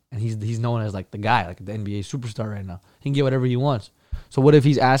bubble. And he's known as like the guy, like the NBA superstar right now. He can get whatever he wants. So what if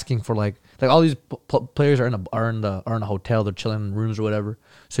he's asking for like all these players are in a hotel, they're chilling in rooms or whatever.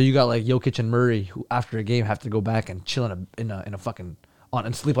 So you got like Jokic and Murray who after a game have to go back and chill in a fucking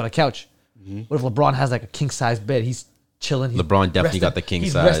and sleep on a couch. What if LeBron has like a king size bed? He's chilling. He's LeBron definitely got the king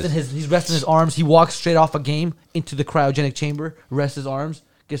size. He's resting his arms. He walks straight off a game into the cryogenic chamber, rests his arms,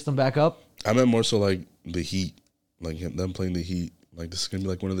 gets them back up. I meant more so like the Heat, like them playing the Heat. Like this is gonna be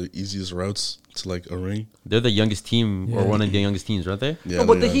like one of the easiest routes to like a ring. They're the youngest team or one of the youngest teams, aren't they? Yeah, No,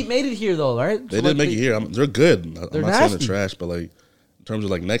 but they the are. Heat made it here though, right? They did make it here. They're good. I'm not saying nasty. they're trash, but like in terms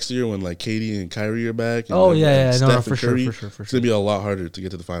of like next year when like Katie and Kyrie are back. And, Oh, and yeah, Steph no, and for sure, Curry, for sure. It's gonna be a lot harder to get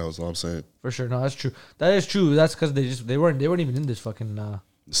to the finals. All I'm saying. For sure, no, that's true. That is true. That's because they weren't even in this fucking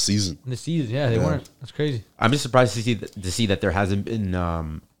Season. in the season. Yeah, they weren't. That's crazy. I'm just surprised to see that there hasn't been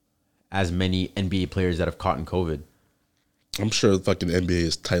as many NBA players that have caught in COVID. I'm sure the fucking NBA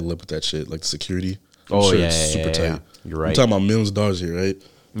is tight-lipped with that shit, like the security. I'm Oh, sure yeah, it's super yeah, tight. yeah. You're right. We're talking about millions of dollars here, right?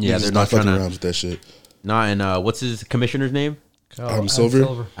 Yeah, Niggas they're is not fucking trying to- around with that shit. Nah, and what's his commissioner's name? Adam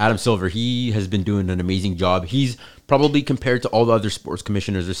Silver? Adam Silver. He has been doing an amazing job. He's probably, compared to all the other sports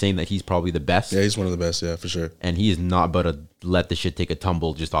commissioners, are saying that he's probably the best. Yeah, he's one of the best. Yeah, for sure. And he is not about to let the shit take a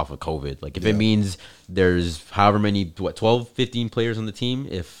tumble just off of COVID. Like, if it means there's however many, 12, 15 players on the team,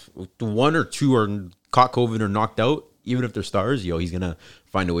 if one or two are caught COVID or knocked out, even if they're stars, he's going to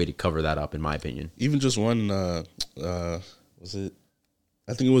find a way to cover that up, in my opinion. Even just one, was it?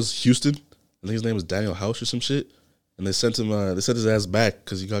 I think it was Houston. I think his name was Daniel House or some shit. And they sent him. They sent his ass back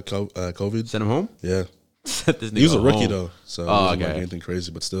because he got COVID. Send him home? Yeah, Sent this he was nigga a rookie home. though, so it Oh, wasn't like okay. anything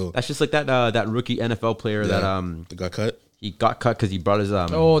crazy. But still, That's just like that rookie NFL player that that got cut. he got cut because he brought his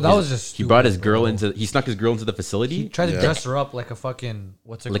Oh, that was just he brought his stupid, girl bro. he snuck his girl into the facility He tried to Yeah. dress her up like a fucking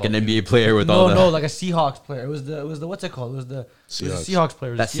what's it like called? an NBA player with all No, the like a Seahawks player. It was the what's it called? It was the Seahawks. Seahawks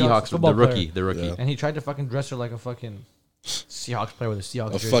player. It was that the Seahawks football player. the rookie. Yeah. And he tried to fucking dress her like a fucking Seahawks player with a Seahawks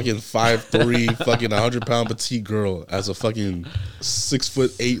A jersey. fucking 5'3", fucking 100-pound petite girl as a fucking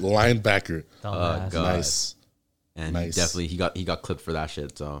 6'8" linebacker. Dumbass. God. Nice, And Nice. he got clipped for that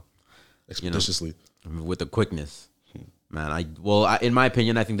shit. So expeditiously. with the quickness, man. In my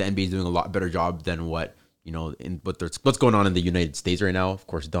opinion, I think the NBA is doing a lot better job than what what's going on in the United States right now. Of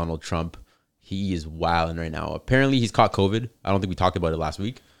course, Donald Trump, he is wilding right now. Apparently, he's caught COVID. I don't think we talked about it last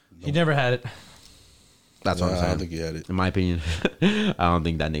week. He never had it. That's Nah, what I'm saying. I don't think he had it. In my opinion, I don't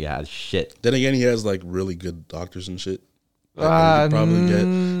think that nigga has shit. Then again, he has like really good doctors and shit. Like,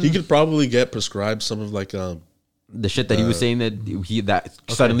 he could probably get prescribed some of like The shit that he was saying that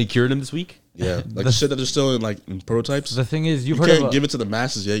suddenly cured him this week. yeah, like the shit that are still in prototypes. The thing is, You can't give it to the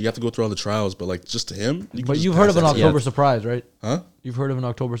masses. Yeah, you have to go through all the trials, but like just to him. But you've heard of an October Yeah. surprise, right? Huh? You've heard of an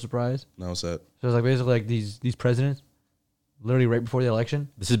October surprise. No, what's that? So it's like basically like these presidents, literally right before the election,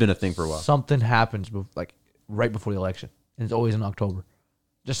 This has been a thing for a while. something happens like right before the election, and it's always in October.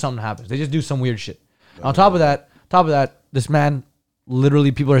 Just something happens. They just do some weird shit. On top of that, this man,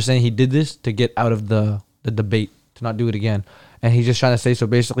 literally, people are saying he did this to get out of the debate, to not do it again, and he's just trying to say. So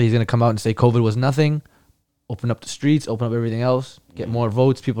basically, he's gonna come out and say COVID was nothing, open up the streets, open up everything else, get more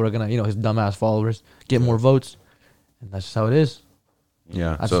votes. People are gonna, his dumbass followers get more votes, and that's just how it is.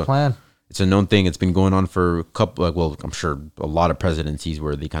 Yeah, That's so the plan. it's a known thing. It's been going on for a couple. I'm sure a lot of presidencies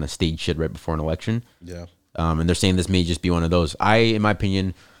where they kind of stage shit right before an election. Yeah. And they're saying this may just be one of those. I, in my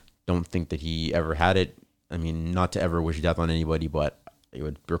opinion, don't think that he ever had it. I mean, not to ever wish death on anybody, but it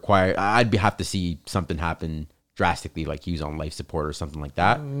would require. Have to see something happen drastically, like he was on life support or something like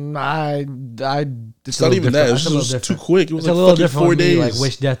that. It's not even that. It was just too quick. It was It's a like little fucking different 4 with me, days. like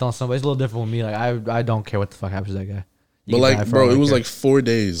wish death on somebody. It's a little different with me. Like I don't care what the fuck happens to that guy. He But can die like, for bro, all I it was care. like 4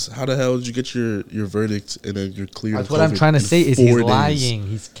 days. How the hell did you get your verdict and then you're cleared? That's of what I'm COVID trying to in say. Is 4 he's days? lying?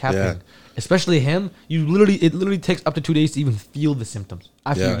 He's capping. Yeah. Especially him. It literally takes up to 2 days to even feel the symptoms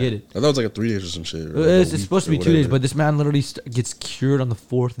after Yeah, you get it. I thought it was like a 3 days or some shit. or like a It's week supposed to or be 2 days, whatever. but this man literally gets cured on the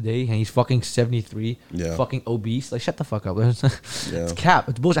 4th day, and he's fucking 73, Yeah. fucking obese. Like, shut the fuck up. Yeah. It's cap.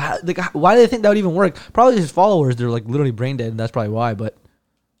 It's bullshit. Why do they think that would even work? Probably his followers. They're like literally brain dead, and that's probably why. But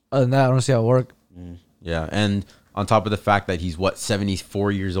other than that, I don't see how it work. Yeah, and on top of the fact that he's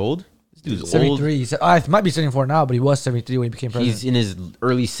 74 years old. This dude's old. 73. He said, it might be 74 now, but he was 73 when he became president. He's in his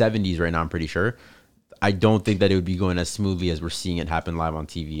early 70s right now, I'm pretty sure. I don't think that it would be going as smoothly as we're seeing it happen live on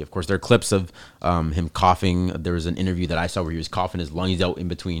TV. Of course, there are clips of him coughing. There was an interview that I saw where he was coughing his lungs out in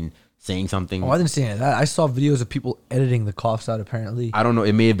between saying something. Oh, I didn't see any of that. I saw videos of people editing the coughs out, apparently. I don't know.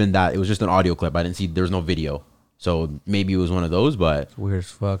 It may have been that. It was just an audio clip. I didn't see. There was no video. So maybe it was one of those, but Weird as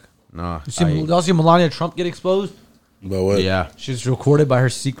fuck. no. You all see Melania Trump get exposed? But what? Yeah. She's recorded by her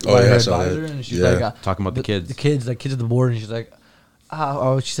secret, Oh, by yeah, her I saw advisor, that. and she's Yeah. like Talking about the kids. the kids of the board, and she's like,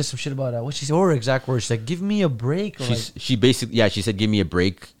 she said some shit about what she said. What were her exact words? She's like, "Give me a break." Or She basically, she said, "Give me a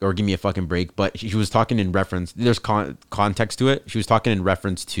break," or "Give me a fucking break." But she was talking in reference. There's context to it. She was talking in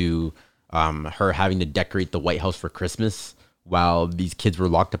reference to her having to decorate the White House for Christmas while these kids were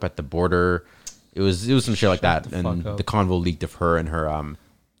locked up at the border. It was some shit like that, the and fuck up. the convo leaked of her and her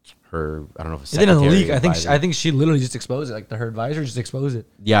I don't know if it's it didn't secretary, leak. I advisor. think she literally just exposed it. Like her advisor just exposed it.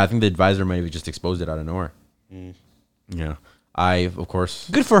 Yeah, I think the advisor might have just exposed it out of nowhere. Yeah, of course.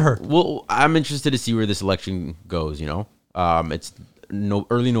 Good for her. Well, I'm interested to see where this election goes. It's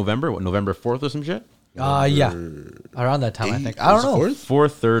early November, November 4th or some shit. Yeah, around that time I think. I don't know.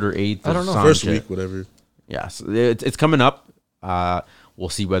 Fourth, third, or eighth. I don't know. First week, whatever. Yeah, so it's coming up. We'll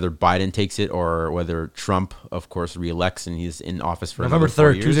see whether Biden takes it or whether Trump, of course, reelects and he's in office for November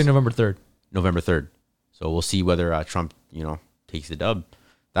 3rd, Tuesday, November 3rd. November 3rd. So we'll see whether Trump, takes the dub.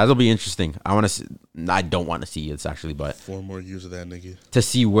 That'll be interesting. I don't want to see it actually, but 4 more years of that nigga. To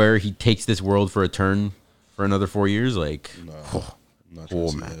see where he takes this world for a turn for another 4 years, like, I'm not trying to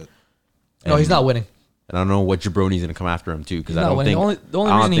see that. No, he's not winning. And I don't know what jabroni's gonna come after him too, because I don't winning. think The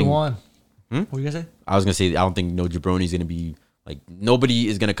only reason he won. What were you gonna say? I was gonna say I don't think no jabroni's gonna be like nobody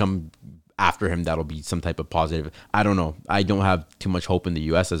is gonna come after him. That'll be some type of positive. I don't know. I don't have too much hope in the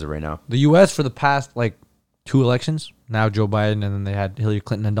U.S. as of right now. The U.S. for the past 2 elections, now Joe Biden, and then they had Hillary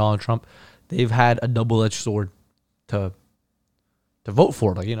Clinton and Donald Trump. They've had a double-edged sword to vote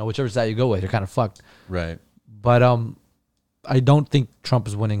for. Whichever side you go with, you're kind of fucked. Right. But I don't think Trump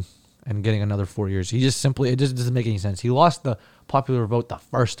is winning and getting another 4 years. It just doesn't make any sense. He lost the popular vote the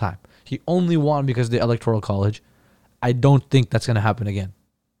first time. He only won because of the Electoral College. I don't think that's going to happen again.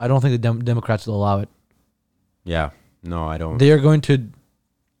 I don't think the Democrats will allow it. Yeah. No, I don't. They are going to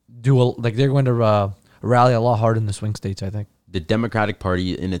they're going to rally a lot harder in the swing states, I think. The Democratic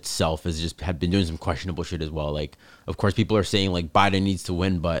Party in itself had been doing some questionable shit as well. Of course, people are saying Biden needs to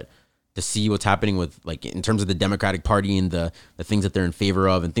win, but to see what's happening with in terms of the Democratic Party and the things that they're in favor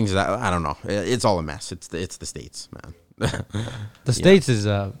of and things like that, I don't know. It's all a mess. It's the states, man. The states is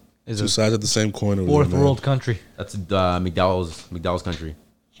two sides of the same coin. Fourth world country. That's McDowell's country.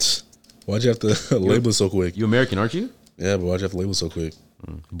 Why'd you have to label it so quick? You American, aren't you? Yeah, but why'd you have to label it so quick?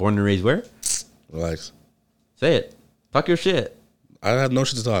 Born and raised where? Relax. Say it. Talk your shit. I have no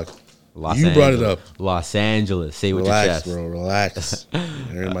shit to talk. You brought it up. Los Angeles. Say it with your chest. Relax, bro.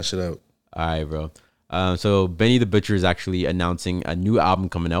 Relax. Airing my shit out. All right, bro. So Benny the Butcher is actually announcing a new album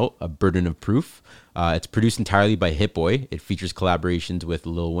coming out, A Burden of Proof. It's produced entirely by Hit Boy. It features collaborations with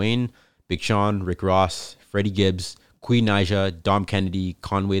Lil Wayne, Big Sean, Rick Ross, Freddie Gibbs, Queen Naija, Dom Kennedy,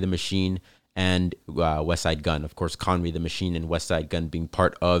 Conway the Machine, and Westside Gunn. Of course, Conway the Machine and Westside Gunn being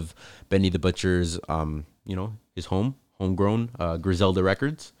part of Benny the Butcher's, his homegrown Griselda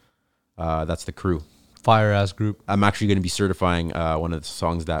Records. That's the crew. Fire ass group. I'm actually going to be certifying one of the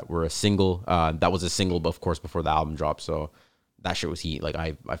songs that were a single. That was a single, but of course, before the album dropped. So that shit was heat.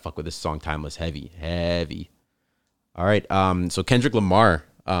 I fuck with this song, Timeless, heavy. All right. So Kendrick Lamar.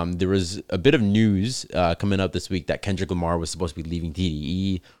 There was a bit of news coming up this week that Kendrick Lamar was supposed to be leaving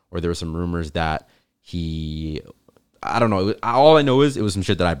TDE, or there were some rumors that I don't know. All I know is it was some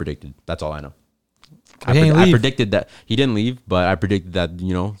shit that I predicted. That's all I know. I predicted that he didn't leave, but I predicted that,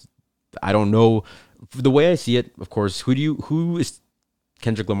 I don't know. The way I see it, of course, who is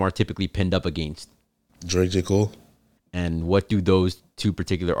Kendrick Lamar typically pinned up against? Drake, J. Cole. And what do those two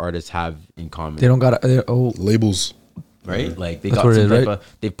particular artists have in common? They don't got labels. Right? They got some type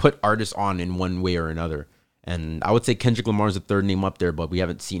of, they put artists on in one way or another. And I would say Kendrick Lamar is the third name up there, but we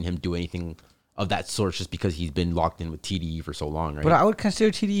haven't seen him do anything of that sort just because he's been locked in with TDE for so long, right? But I would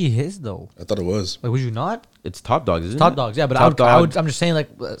consider TDE his, though. I thought it was. Would you not? It's Top Dogs, isn't it? Top Dogs, yeah. But I'm just saying,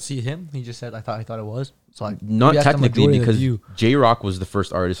 see him. He just said I thought it was. So not technically, because J-Rock was the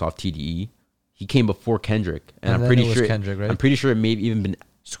first artist off TDE. He came before Kendrick, and I'm pretty sure Kendrick, right? I'm pretty sure it may have even been.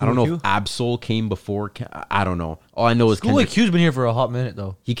 I don't know if Absol came before. I don't know. All I know is Schoolboy Q's been here for a hot minute,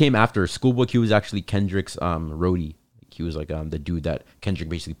 though. He came after. Schoolboy Q was actually Kendrick's roadie. He was the dude that Kendrick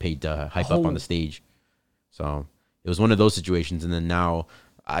basically paid to hype up on the stage. So it was one of those situations. And then now,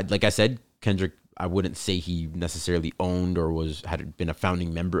 like I said, Kendrick, I wouldn't say he necessarily owned or had been a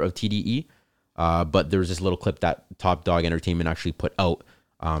founding member of TDE. But there was this little clip that Top Dog Entertainment actually put out,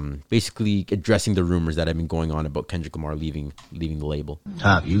 basically addressing the rumors that have been going on about Kendrick Lamar leaving the label.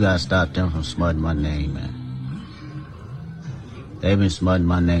 Top, you gotta stop them from smutting my name, man. They've been smutting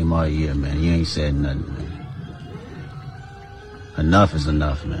my name all year, man. You ain't said nothing, man. Enough is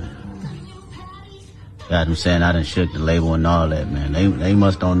enough, man. Got them saying I done shook the label and all that, man. They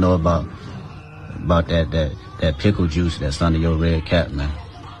must don't know about that pickle juice that's under your red cap, man.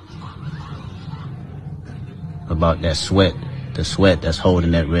 About that sweat. The sweat that's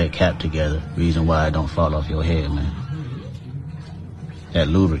holding that red cap together. Reason why it don't fall off your head, man. That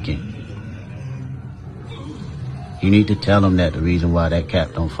lubricant. You need to tell them that the reason why that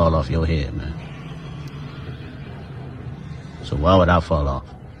cap don't fall off your head, man. So why would I fall off?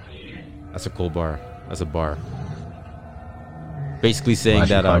 That's a cool bar. That's a bar. Basically saying Watch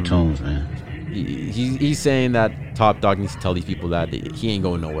that cartoons, man. He's saying that Top Dog needs to tell these people that he ain't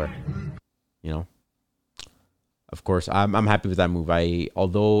going nowhere. Of course, I'm happy with that move.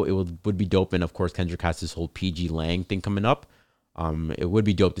 Although it would be dope, and of course Kendrick has this whole PG Lang thing coming up. It would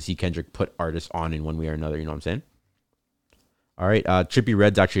be dope to see Kendrick put artists on in one way or another. You know what I'm saying? All right. Trippie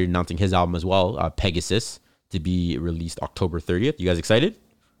Redd's actually announcing his album as well, Pegasus, to be released October 30th. You guys excited?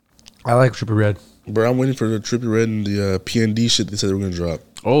 I like Trippie Redd. Bro, I'm waiting for the Trippie Redd and the PND shit they said they were going to drop.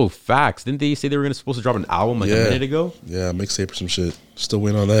 Oh, facts. Didn't they say they were supposed to drop an album a minute ago? Yeah, mixtape or some shit. Still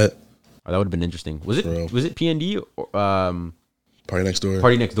waiting on that. Oh, that would have been interesting. Was it PND or Party Next Door?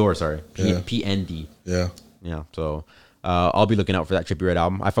 Party Next Door, sorry. Yeah. PND. Yeah. Yeah, so I'll be looking out for that Trippie Redd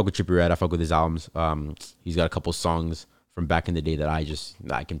album. I fuck with Trippie Redd. I fuck with his albums. He's got a couple songs from back in the day that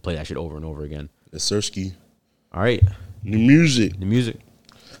I can play that shit over and over again. It's Sersky. All right. New music.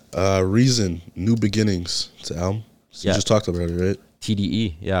 Reason, New Beginnings. It's an album. So Yeah. You just talked about it, right?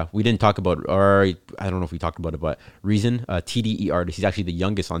 TDE. Yeah, we didn't talk about, or I don't know if we talked about it, but Reason, TDE artist. He's actually the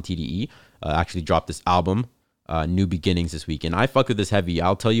youngest on TDE. Actually dropped this album, New Beginnings, this week. And I fuck with this heavy.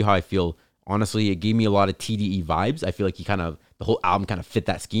 I'll tell you how I feel. Honestly, it gave me a lot of TDE vibes. I feel like the whole album kind of fit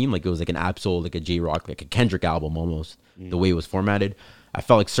that scheme. Like it was like an Absol, like a J-Rock, like a Kendrick album almost, the way it was formatted. I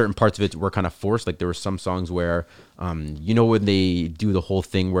felt like certain parts of it were kind of forced. Like there were some songs where, when they do the whole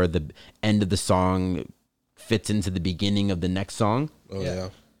thing where the end of the song fits into the beginning of the next song. Oh, yeah.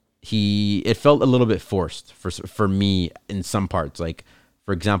 It felt a little bit forced for me in some parts. Like,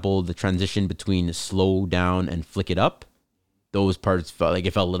 for example, the transition between Slow Down and Flick It Up. Those parts felt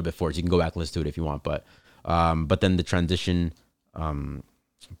a little bit forced. You can go back and listen to it if you want, but then the transition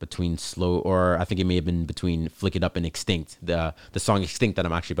between I think it may have been between Flick It Up and Extinct. The song Extinct that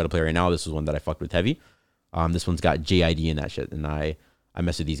I'm actually about to play right now. This was one that I fucked with heavy. This one's got JID in that shit, and I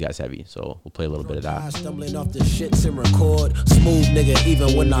mess with these guys heavy, so we'll play a little bit of that. Stumbling off the shits and record. Smooth nigga,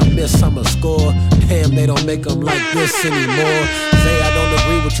 even when I miss, I'ma score. Damn, they don't make them like this anymore. Say I don't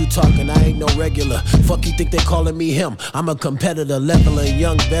agree with you talking, I ain't no regular. Fuck you think they calling me him? I'm a competitor, leveler,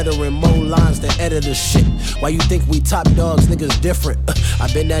 young veteran, more lines than editor shit. Why you think we top dogs, niggas different?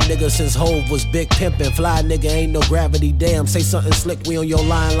 I been that nigga since Hove was big pimpin'. Fly nigga, ain't no gravity, damn. Say something slick, we on your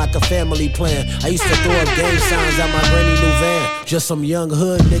line like a family plan. I used to throw up gang signs out my granny new van. Just some young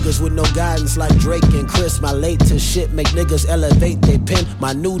hood niggas with no guidance like Drake and Chris. My latest shit make niggas elevate they pen.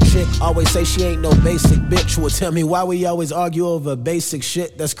 My new chick always say she ain't no basic bitch. Will tell me why we always argue over basic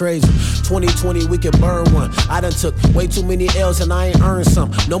shit. That's crazy. 2020 we can burn one. I done took way too many L's and I ain't earned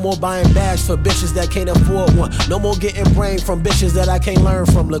some. No more buying bags for bitches that can't afford one. No more getting brain from bitches that I can't learn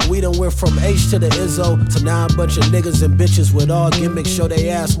from. Look, we done went from H to the Izzo to now a bunch of niggas and bitches with all gimmicks. Show they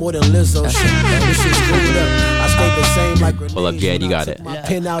ass more than Lizzo. Shit, this shit screwed up. I stayed the same like Well, up, JID got it.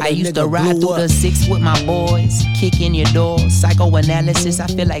 I used to ride through the 6 with my boys, kick in your door, psychoanalysis. I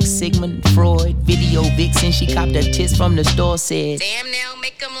feel like Sigmund Freud. Video vixen, she copped her tits from the store. Said, Damn, now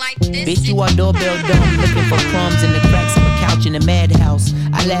make them like this. bitch, you are doorbell dumb, looking for crumbs in the cracks of a couch in a madhouse.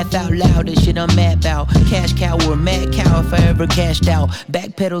 I laugh out loud, this shit I'm mad about. Cash cow or mad cow if I ever cashed out.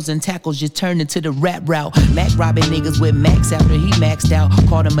 Back pedals and tackles just turned into the rap route. Mac robbing niggas with max after he maxed out.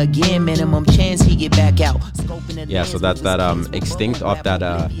 Caught him again, minimum chance he get back out. Yeah, so that's that Extinct off that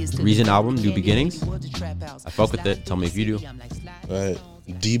Reason album, New Beginnings. I fuck with it. Tell me if you do. Right.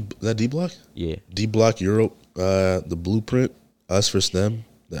 That D Block? Yeah. D Block Europe, the Blueprint, Us vs Them,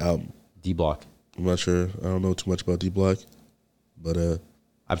 the album. D Block. I'm not sure. I don't know too much about D Block, but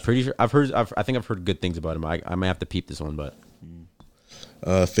I'm pretty sure I think I've heard good things about him. I might have to peep this one, but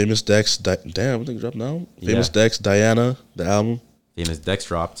Famous Dex, damn, I think it dropped now. Famous Dex, Diana, the album. Famous Dex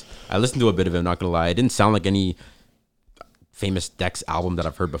dropped. I listened to a bit of it, not gonna lie. It didn't sound like any Famous Dex album that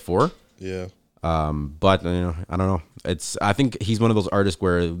I've heard before. Yeah. But I don't know. I think he's one of those artists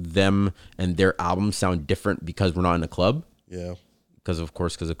where them and their albums sound different because we're not in a club. Yeah. Because of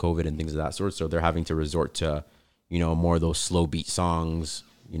COVID and things of that sort. So they're having to resort to, more of those slow beat songs,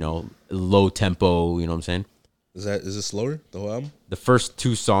 low tempo, you know what I'm saying? Is it slower, the whole album? The first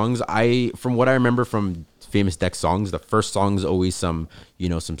two songs, from what I remember from Famous Dex songs, the first song is always some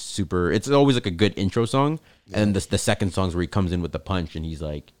super, it's always like a good intro song. Yeah. And the second song's where he comes in with the punch and he's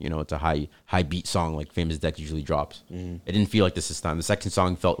like, it's a high beat song like Famous Dex usually drops. Mm-hmm. It didn't feel like this time. The second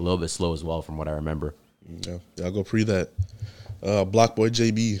song felt a little bit slow as well from what I remember. Yeah, I'll go pre that. Block Boy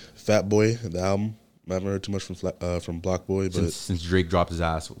JB, Fat Boy, the album. I haven't heard too much from Block Boy, but since Drake dropped his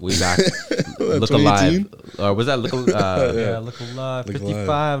ass way back. Look Alive. Was that Look Alive? Yeah, Look Alive.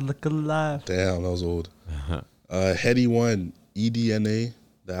 55, Look Alive. Damn, that was old. Heady One, EDNA,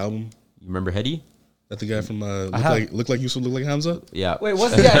 the album. You remember Heady? That the guy from look like Yusuf, look like Hamza? Yeah. Wait,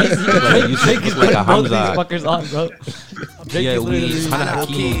 what's the guy? He's like a Hamza. These fuckers on, bro. Yeah,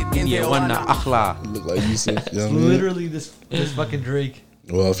 Look like Yusuf. Literally this fucking Drake.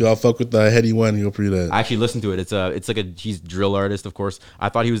 Well, if y'all fuck with the Heady One, you'll pre that. I actually listened to it. It's like he's drill artist, of course. I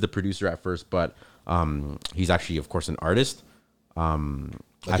thought he was the producer at first, but he's actually, of course, an artist. I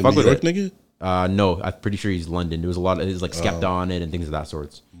Like a fuck New with York it. nigga? No, I'm pretty sure he's London. There was a lot of his like Skepta on it and things of that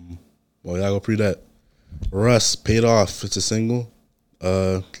sorts. Well, y'all go pre that. Russ, Paid Off. It's a single.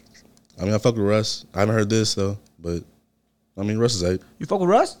 I mean, I fuck with Russ. I haven't heard this though, but I mean, Russ is right. You fuck with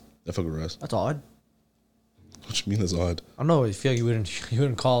Russ? I fuck with Russ. That's odd. What you mean that's odd? I don't know. I feel like you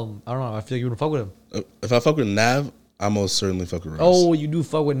wouldn't call him. I don't know. I feel like you wouldn't fuck with him. If I fuck with Nav, I most certainly fuck with Russ. Oh, you do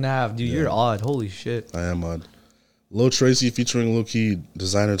fuck with Nav, dude. You're odd. Holy shit. I am odd. Lil Tracy featuring Lil Key,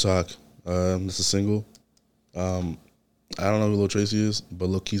 Designer Talk. It's a single. I don't know who Lil Tracy is, but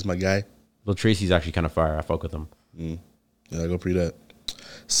Lil Key's my guy. Lil Tracy's actually kind of fire. I fuck with him. Yeah, I go pre that.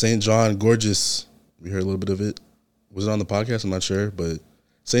 St. John, Gorgeous. We heard a little bit of it. Was it on the podcast? I'm not sure, but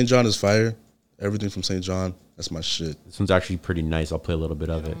St. John is fire. Everything from St. John, that's my shit. This one's actually pretty nice. I'll play a little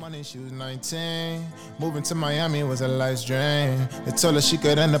bit of it. Money, she was 19. Moving to Miami was a life's dream. They told her she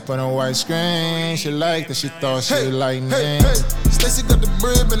could end up on a white screen. She liked that, she thought she was lightning. Stacey got the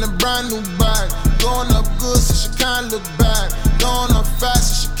brib and a brand new bag. Going up good so she can't look bad. Going up fast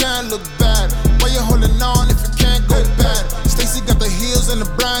so she can't look bad. Why you holding on if you can't go bad? Stacey got the heels and a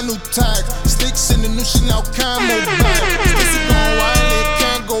brand new tag. Sticks in the new Chanel camo bag. Stacey going wild, you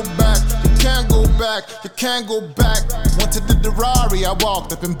can't go back. Can't go back, you can't go back. Went to the Ferrari, I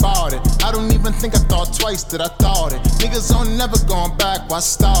walked up and bought it. I don't even think I thought twice that I thought it. Niggas on never going back where I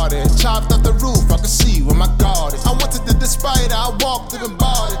started. Chopped off the roof, I could see where my guard is. I went to the Spider, I walked up and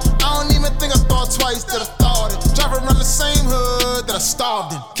bought it. I don't even think I thought twice that I thought it. Drive around the same hood that I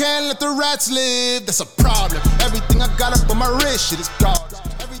starved in. Can't let the rats live, that's a problem. Everything I got up on my wrist, shit is garbage.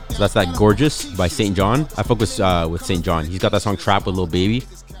 So that's that Gorgeous by St. John. I fuck with St. John. He's got that song Trap with Lil Baby.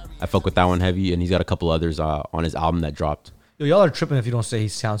 I fuck with that one heavy, and he's got a couple others on his album that dropped. Yo, y'all are tripping if you don't say he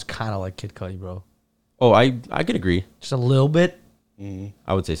sounds kind of like Kid Cudi, bro. Oh, I could agree. Just a little bit.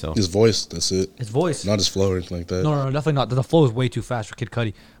 I would say so. His voice, that's it. His voice. Not his flow or anything like that. No, definitely not. The flow is way too fast for Kid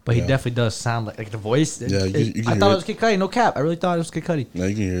Cudi, but he definitely does sound like the voice. Yeah, you can I hear thought it. it was Kid Cudi. No cap. I really thought it was Kid Cudi. Yeah,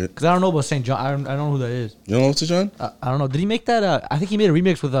 you can hear it. Because I don't know about St. John. I don't know who that is. You don't know St. John? I don't know. Did he make that? I think he made a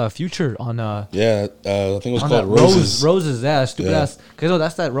remix with Future on. Yeah, I think it was on called that Roses. Roses, yeah, stupid Yeah. ass. Because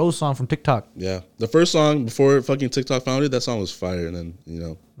that's that Rose song from TikTok. Yeah, the first song before fucking TikTok found it, that song was fire, and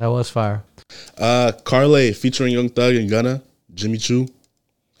then That was fire. Carlay featuring Young Thug and Gunna, Jimmy Choo.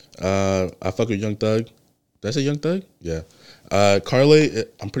 I fuck with Young Thug. Did I say Young Thug? Yeah. Carlay,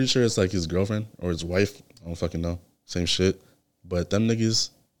 I'm pretty sure it's like his girlfriend or his wife. I don't fucking know. Same shit. But them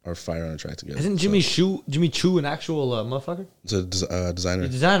niggas are fire on a track together. Isn't Jimmy Choo an actual motherfucker? It's a designer. A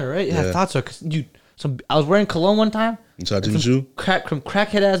designer, right? Yeah, I Yeah. thought so. Cause I was wearing cologne one time. You saw Jimmy Choo? Some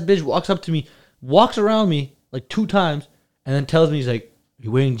crackhead ass bitch walks up to me, walks around me like 2 times, and then tells me, he's like,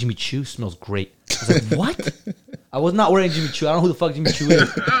 "You're wearing Jimmy Choo? Smells great." I was like, "What?" I was not wearing Jimmy Choo. I don't know who the fuck Jimmy Choo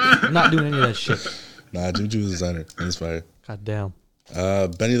is. I'm not doing any of that shit. Nah, Jimmy Choo is a designer. He's fire. God damn.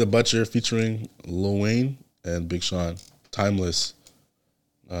 Benny the Butcher featuring Lil Wayne and Big Sean. Timeless.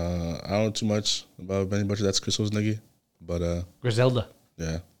 I don't know too much about Benny Butcher. That's Chris's nigga. But Griselda.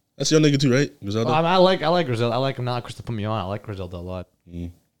 yeah. That's your nigga too, right? Griselda? I like Griselda. I like him not. Krista put me on. I like Griselda a lot.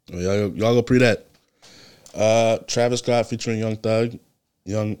 Y'all go pre that. Travis Scott featuring Young Thug,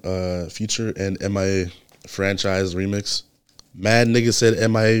 Future and MIA franchise remix. Mad nigga said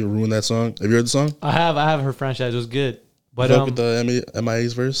MIA ruined that song. Have you heard the song? I have her franchise. It was good, but Fuck with the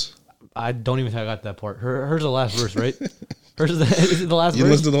MIA's verse. I don't even think I got that part. Hers the last verse, right? Hers is it the last You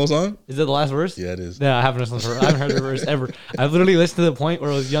verse? listen to the whole song? Is it the last verse? Yeah, it is. Yeah, I haven't listened to her. I haven't heard her verse ever. I've literally listened to the point where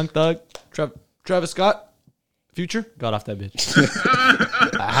it was Young Thug, Travis Scott, Future, got off that bitch.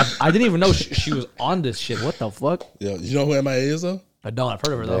 I didn't even know she was on this shit. What the fuck? Yeah, you know who MIA is though? I don't. I've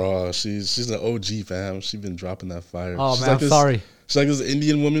heard of her though. Bro, she's an OG fam. She been dropping that fire. Oh She's man, like I'm this, sorry. She's like this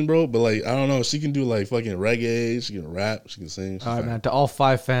Indian woman, bro. But like, I don't know. She can do like fucking reggae. She can rap. She can sing. She's All right, fire. man. To all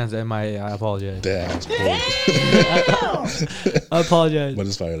 5 fans at MIA, I apologize. Damn, it's cold. I apologize. But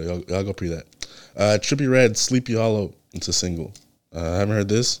it's fire. Though. Y'all go pre that. Trippie Redd, Sleepy Hollow. It's a single. I haven't heard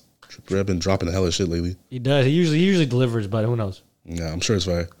this. Trippie Redd been dropping a hella shit lately. He does. He usually delivers, but who knows? Yeah, I'm sure it's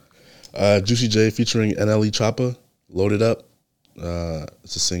fire. Juicy J featuring NLE Choppa, Loaded Up.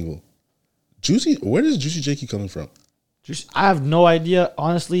 It's a single. Where does Juicy J keep coming from? I have no idea.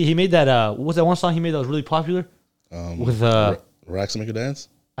 Honestly, he made that. What was that one song he made that was really popular? With Racks to Make a Dance?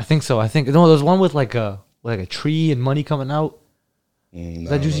 I think so. No, there's one with like a tree and money coming out. Is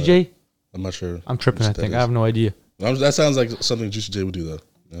that Juicy J? I'm not sure. I'm tripping. I think I have no idea. That sounds like something Juicy J would do, though.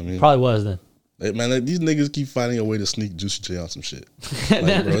 You know what I mean? Probably was then. Hey, man, these niggas keep finding a way to sneak Juicy J on some shit.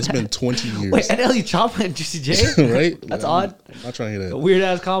 Like, bro, it's been 20 years. Wait, NLE Choppa and Juicy J? Right? That's Like, odd. I'm not trying to hear that. A weird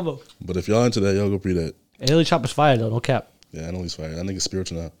ass combo. But if y'all into that, y'all go pre that. NLE Choppa's fire though. No cap. Yeah, I know he's fire. That nigga's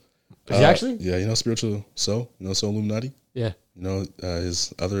spiritual now. Is he actually? Yeah, you know spiritual soul? You know Soul Illuminati? Yeah. You know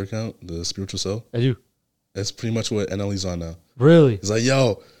his other account, the Spiritual Soul. I do. That's pretty much what NLE's on now. Really? He's like,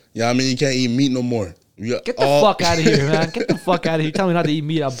 yo, yeah, I mean, you can't eat meat no more. Get the fuck out of here, man. Get the fuck out of here. You tell me not to eat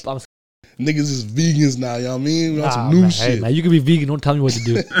meat. I'm niggas is vegans now, you know what I mean? We on some Nah, new man. shit. Hey, man, you can be vegan. Don't tell me what to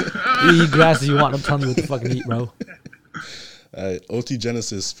do. You eat grass if you want. Don't tell me what to fucking eat, bro. OT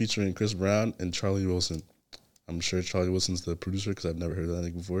Genesis featuring Chris Brown and Charlie Wilson. I'm sure Charlie Wilson's the producer because I've never heard of that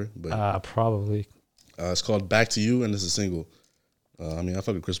nigga before. But probably. it's called Back to You, and it's a single. I mean, I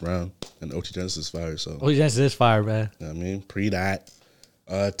fuck with Chris Brown, and OT Genesis is fire. So OT Genesis is fire, man. You know what I mean, pre that.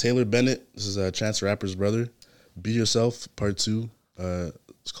 Taylor Bennett, this is Chance the Rapper's brother. Be Yourself, Part 2.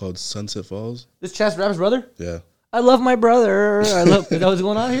 It's called Sunset Falls. This Chance the Rapper's brother? Yeah. I love my brother. Is that what's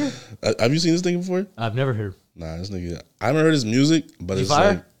going on here? Have you seen this thing before? I've never heard. Nah, this nigga. I haven't heard his music, but it's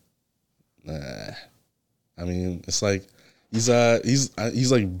fire? like, nah. I mean, it's like he's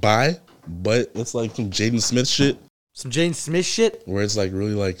like bi, but it's like some Jaden Smith shit. Some Jaden Smith shit? Where it's like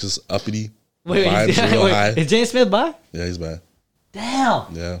really like just uppity. Wait, vibes real high. Is Jaden Smith bi? Yeah, he's bi.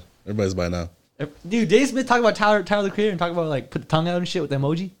 Damn. Yeah, everybody's bi now. Dude, Jaden Smith talking about Tyler the Creator and talking about like put the tongue out and shit with the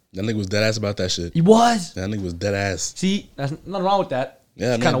emoji. That nigga was dead ass about that shit. He was. That nigga was dead ass. See, there's nothing wrong with that.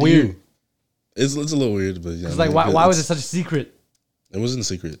 Yeah, it's kind of weird. It's a little weird, but yeah. It's like why was it such a secret? It wasn't a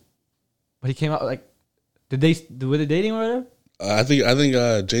secret. But he came out like, were they dating or whatever? I think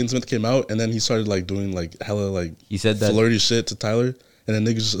Jaden Smith came out and then he started like doing like hella like he said that flirty shit to Tyler, and then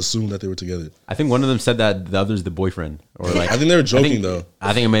niggas just assumed that they were together. I think one of them said that the other's the boyfriend, or like I think they were joking though.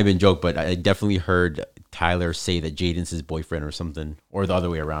 I think it may have been joke, but I definitely heard Tyler say that Jaden's his boyfriend or something, or the other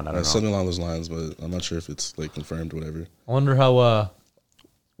way around. I don't know. Something along those lines, but I'm not sure if it's like confirmed or whatever. I wonder how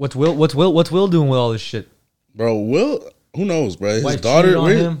what's Will doing with all this shit? Bro, Will, who knows, bro? His Wife daughter, cheated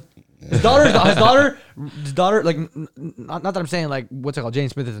on him. His daughter, like, not that I'm saying like what's it called,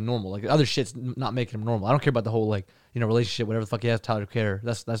 Jaden Smith isn't normal. Like other shit's not making him normal. I don't care about the whole like relationship, whatever the fuck he has. Tyler Care,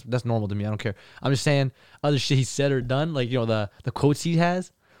 that's normal to me. I don't care. I'm just saying other shit he said or done, like the quotes he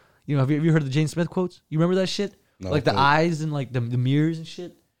has. Have you heard of the Jaden Smith quotes? You remember that shit? No, like the eyes and like the mirrors and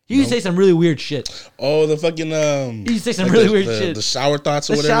shit. He used to say some really weird shit. Oh, the fucking he used to say some really weird shit. The shower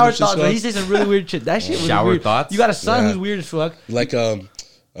thoughts or the whatever. Shower thoughts. He used to say some really weird shit. That shit was shower weird. thoughts. You got a son who's weird as fuck. Like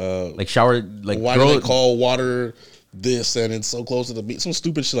shower, like why do they call water this and it's so close to the beach? Some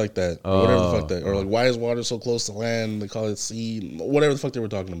stupid shit like that, or whatever the fuck that, or like why is water so close to land? They call it sea, whatever the fuck they were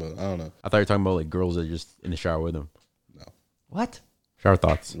talking about. I don't know. I thought you were talking about like girls that are just in the shower with them. No. What? Shower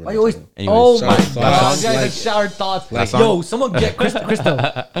thoughts. Why you always? Anyways, oh my thoughts. god! Yeah, Like- shower thoughts. Like- Yo, someone get Christo.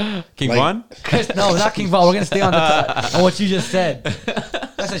 King Like- Von? No, not King Von. We're gonna stay on on what you just said.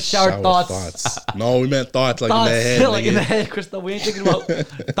 That's a shower thoughts. No, we meant thoughts like Thoughts, in the head. like in the head, Christo. We ain't thinking about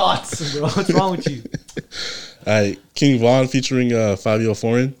thoughts, bro. What's wrong with you? All right, King Von featuring Fabio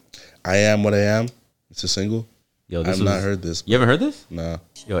Foreign. I Am What I Am. It's a single. Yo, I've not heard this. You haven't heard this? Nah.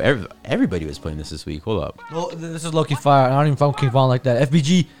 Yo, everybody was playing this week. Hold up. Well, this is low-key fire. I don't even fuck King Von like that.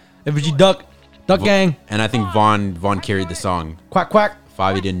 FBG Duck Gang. And I think Von carried the song. Quack quack.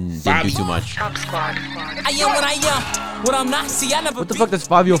 Favi didn't do too much. I am what I am. What I'm not. See, I never. What the fuck does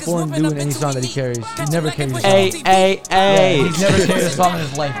Fabio Foreign do in any song that he carries? He never carries a song. Hey. Yeah, he's never carried a song in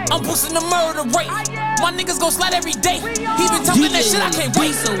his life. Bro. I'm boosting the murder rate. My niggas gon' slide every day. He been talking that shit, I can't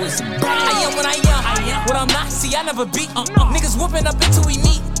wait. So it's I am what I am. What I'm not. See, I never beat. Niggas whooping up until we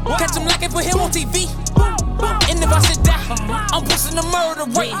meet. Catch him like it, put him on TV. And if I should die, I'm boosting the murder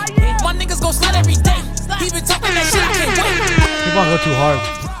rate. My niggas gon' slide every day. He been talking that shit, I can't wait. Keep on go too hard.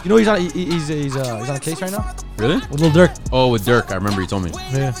 You know he's on a case right now Really? with Lil Durk. Oh, with Dirk. I remember you told me.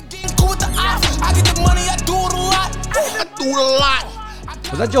 Yeah. Go with the odds. I get the money, I do it a lot. I do it a lot.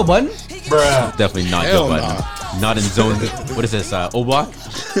 Was that Joe Budden? Bruh. Definitely not Hell Joe Budden. Not in zone. What is this? O Block?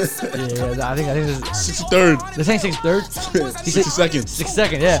 Yeah, I think this is 63rd. this ain't 63rd. 62nd.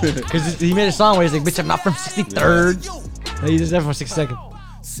 62nd, yeah. Because he made a song where he's like, "Bitch, I'm not from 63rd." He's just there from 62nd.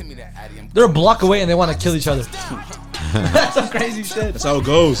 They're a block away and they want to kill each other. That's some crazy shit. That's how it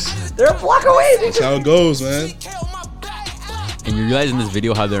goes. They're a block away. Dude. That's how it goes, man. And you realize in this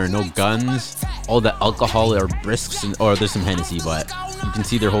video how there are no guns, all the alcohol or brisks, or there's some Hennessy, but you can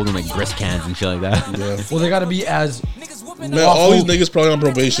see they're holding like brisk cans and shit like that. Yeah. Well, they gotta be as Man, all these niggas probably on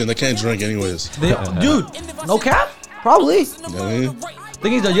probation. They can't drink anyways. dude. No cap, probably. You know what I mean?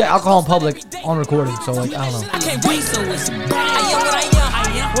 Thing is, though, you got alcohol in public on recording, so like I don't know. I can't wait, so it's I am what I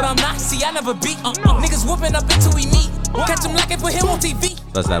am. What I'm not. See, I never beat. Niggas whooping up until we meet. Catch him like it, put him on TV.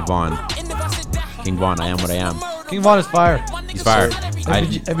 That's that Von. King Von, I am what I am. King Von is fire. He's fired.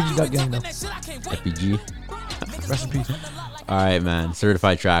 FBG Duck Gang though. FBG. Rest in peace. All right, man.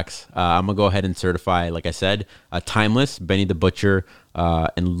 Certified tracks. I'm gonna go ahead and certify, like I said, Timeless, Benny the Butcher,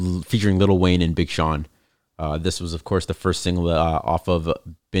 and featuring Lil Wayne and Big Sean. This was, of course, the first single off of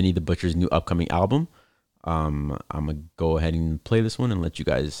Benny the Butcher's new upcoming album. I'm gonna go ahead and play this one and let you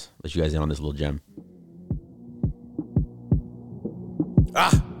guys in on this little gem.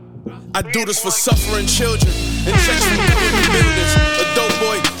 I do this for suffering children and checks from government buildings. A dope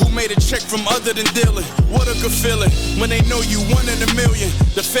boy who made a check from other than dealing. What a good feeling when they know you 1 in a million.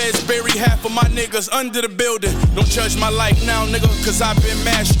 The feds bury half of my niggas under the building. Don't judge my life now, nigga, cause I've been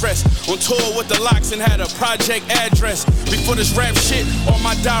mad stressed. On tour with the Locks and had a project address. Before this rap shit, all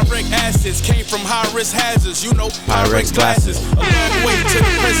my direct assets came from high risk hazards. You know, Pyrex glasses. A long way to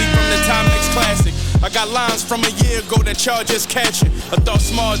the Prezi from the Timex Classic. I got lines from a year ago that y'all just catching. I thought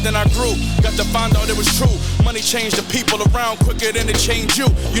small, then I grew. Got to find out it was true. Money changed the people around quicker than it changed you.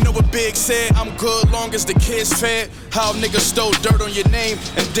 You know what Big said? I'm good long as the kids fed. How niggas stole dirt on your name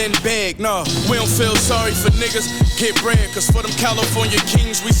and then beg. Nah, we don't feel sorry for niggas. Get bread, cause for them California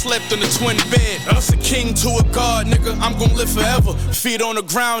kings, we slept in a twin bed. Us a king to a god, nigga. I'm gon' live forever. Feet on the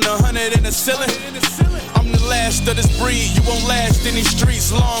ground, 100 in the ceiling. I'm the last of this breed. You won't last in these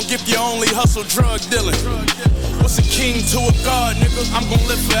streets long if you only hustle drug dealing. What's a king to a god, nigga? I'm gon'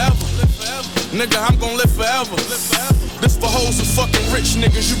 live forever. Nigga, I'm gon' live forever. This for hoes and fucking rich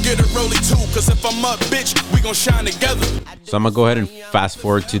niggas. You get a rollie too, cause if I'm up, bitch, we gon' shine together. So I'm gonna go ahead and fast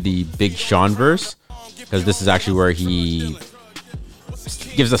forward to the Big Sean verse, because this is actually where he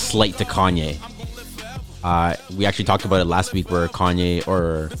gives a slight to Kanye. We actually talked about it last week, where Kanye,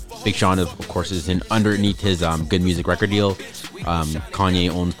 or Big Sean, of course, is underneath his Good Music record deal. Kanye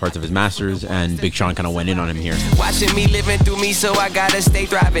owns parts of his masters, and Big Sean kind of went in on him here. Watching me living through me, so I gotta stay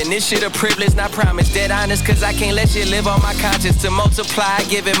thriving. This shit a privilege, not promise. Dead honest, cause I can't let shit live on my conscience. To multiply,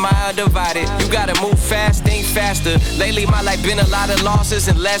 give it my undivided. You gotta move fast, think faster. Lately my life been a lot of losses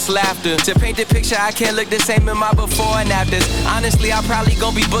and less laughter. To paint the picture, I can't look the same in my before and afters. Honestly, I probably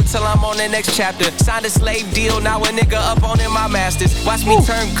gon' be booked till I'm on the next chapter. Signed a slave deal, now a nigga up on in my masters. Watch me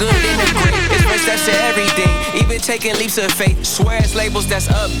turn good into great. It's first steps to everything, even taking leaps of faith. Swear it's labels that's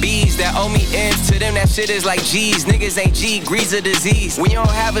up B's that owe me M's. To them that shit is like G's. Niggas ain't G, greed's a disease. We don't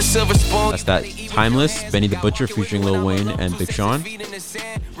have a silver spoon. That's that Timeless, Benny the Butcher featuring Lil Wayne and Big Sean.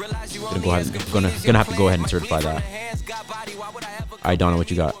 Gonna have to go ahead and certify that. Alright, Donna,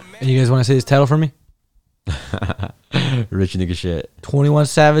 what you got? And you guys want to say this title for me? Rich nigga shit. 21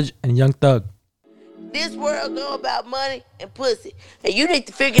 Savage and Young Thug. This world know about money and pussy, and you need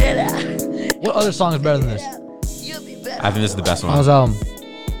to figure that out. What other song is better than this? I think this is the best one.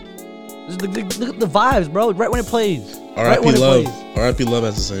 Look at the vibes, bro. Right when it plays. R.I.P. Love. R.I.P. Love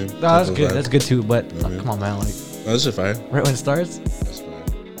has the same. No, that's good. Vibe. That's good too. But come on, man. Like, no, this shit fire. Right when it starts. That's fire.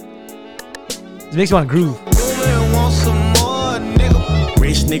 It makes you want to groove.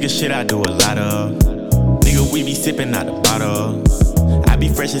 Rich nigga shit I do a lot of. Nigga, we be sipping out the bottle. I be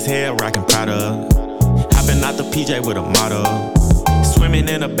fresh as hell, rockin' Prada. Hopping out the PJ with a model. Swimming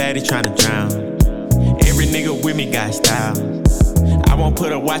in a baddie trying to drown. Every nigga with me got style. I won't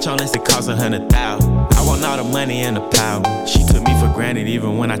put a watch on unless it costs 100,000. I want all the money and the power. She took me for granted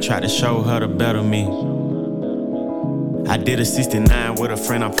even when I tried to show her the better me. I did a 69 with a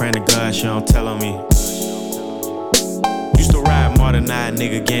friend, I'm praying to God she don't tell on me. Used to ride more than I,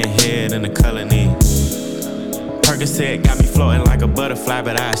 nigga getting head in the colony. Percocet got me floating like a butterfly,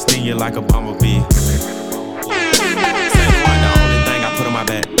 but I sting you like a bumblebee. Saint Laurent the only thing I put on my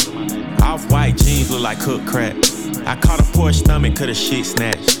back. Off-white jeans look like cooked crack. I caught a poor stomach, could a shit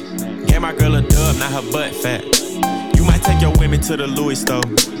snatch. Gave my girl a dub, not her butt fat. You might take your women to the Louis store.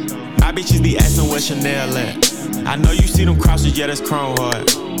 My bitches be asking where Chanel at. I know you see them crosses, yeah, that's chrome hard.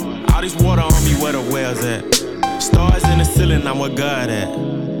 All this water on me, where the wells at. Stars in the ceiling, I'm what God at.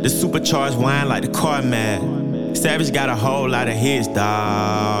 The supercharged wine like the car mad. Savage got a whole lot of hits,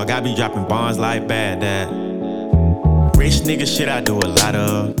 dawg. I be dropping bombs like bad dad. Rich nigga shit I do a lot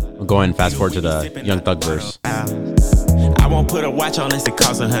of. We'll go ahead and fast forward to the Young Thug verse. I won't put a watch on unless it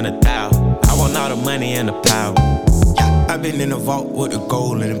costs 100,000. I want all the money and the power. I been in the vault with the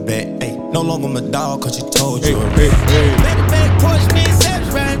gold in the back. Ay, no longer my dog, cause you told you. Back porch, me and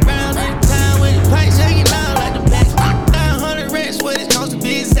Savage riding round in town with the pipes hanging out like the back. 900 racks, what it cost to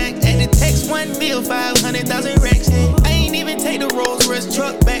be exact. And it takes 1 mil, 500,000 racks. I ain't even take the Rolls Royce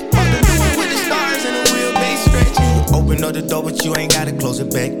truck back. Fuck the new one with the stars and the wheelbase stretching. Open up the door, but you ain't gotta close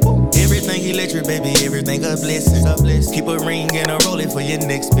it back. Everything electric, baby, everything a blessing. Keep a ring and a roll it for your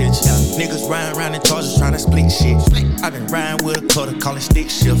next bitch. Niggas riding around in charges trying to split shit. I been riding with a cutter, calling stick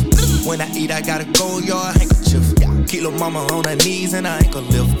shift. When I eat, I gotta go yard handkerchief. Keep lil' mama on her knees and I ain't gon'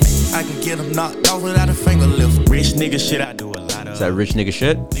 lift. I can get them knocked off without a finger lift. Rich nigga shit I do a lot of. Is that Rich Nigga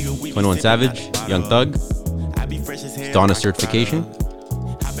Shit? 21 Savage, Young Thug. It's Donna certification.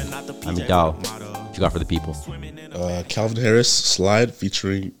 I'm Dal. What you you got for the people? Calvin Harris, Slide,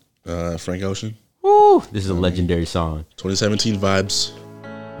 featuring Frank Ocean. Woo! This is a legendary song. 2017 vibes.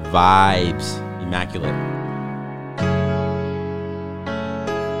 Vibes. Immaculate.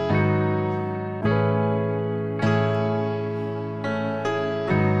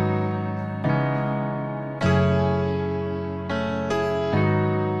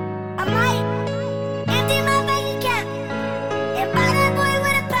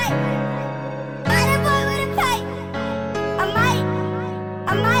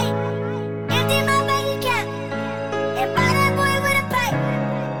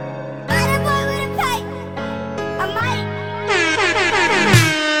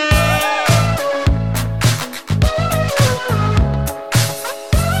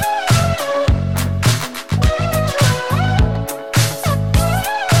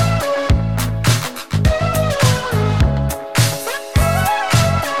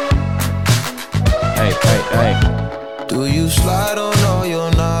 Do you slide on all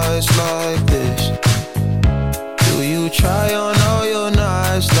your nights like this? Do you try on all your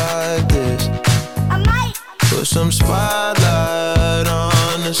nights like this? I might put some spotlight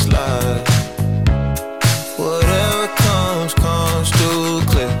on the slide. Whatever comes, comes too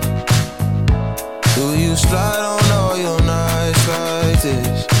clear. Do you slide on all your nights like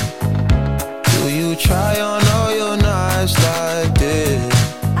this? Do you try on all your nights like this?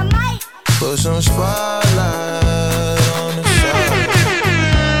 I might put some spotlight.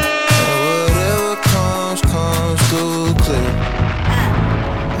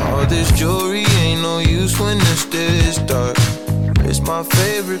 This jewelry ain't no use when it's this dark. It's my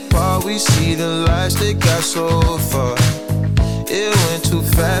favorite part, we see the lights that got so far. It went too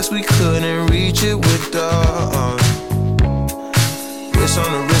fast, we couldn't reach it with the arm. Wrist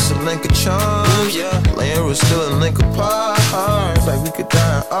on the wrist, a link of charms, yeah. Laying was still a link apart. Like we could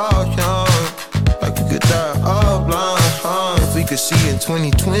die all young, like we could die all blind. If we could see in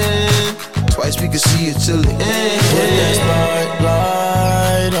 2020, twice we could see it till the end. Put that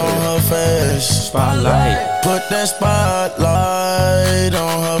spotlight on her face. Spotlight. Put that spotlight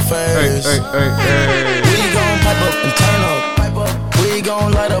on her face. Hey. We gon' pipe up and turn up. We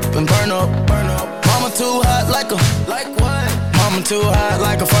gon' light up and burn up. Mama too hot like what? Mama too hot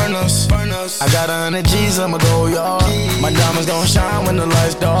like a furnace. I got 100 G's, I'ma go yard. My diamonds gon' shine when the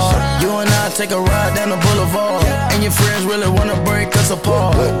lights dark. You and I take a ride down the boulevard, and your friends really wanna break us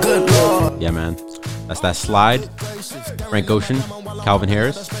apart. Good Lord. Yeah, man. That's that Slide. Frank Ocean, Calvin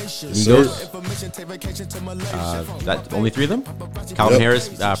Harris, Migos. That only three of them? Calvin Harris,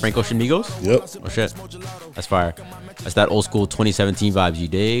 Frank Ocean, Migos? Yep. Oh shit. That's fire. That's that old school 2017 vibes. You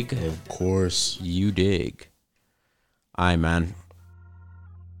dig? Of course. You dig. Aye, man.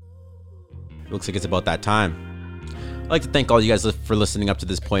 Looks like it's about that time. I'd like to thank all you guys for listening up to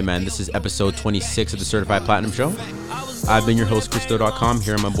this point, man. This is episode 26 of the Certified Platinum Show. I've been your host, Christo.com.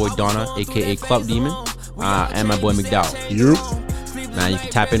 Here, my boy Donna, aka Clout Demon, and my boy McDowell. Man, you can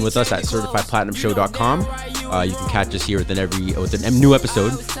tap in with us at CertifiedPlatinumShow.com. You can catch us here with a new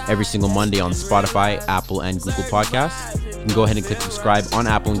episode every single Monday on Spotify, Apple, and Google Podcasts. You can go ahead and click subscribe on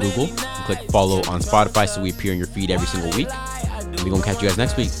Apple and Google, and click follow on Spotify so we appear in your feed every single week. And we're gonna catch you guys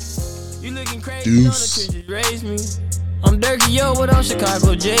next week. Deuce. I'm Dirky Yo, what up,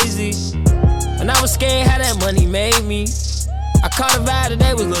 Chicago Jay-Z? And I was scared how that money made me. I caught a vibe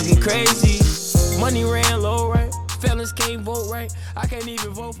today was looking crazy. Money ran low, right? Fellas can't vote right. I can't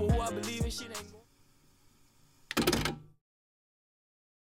even vote for who I believe in. Shit ain't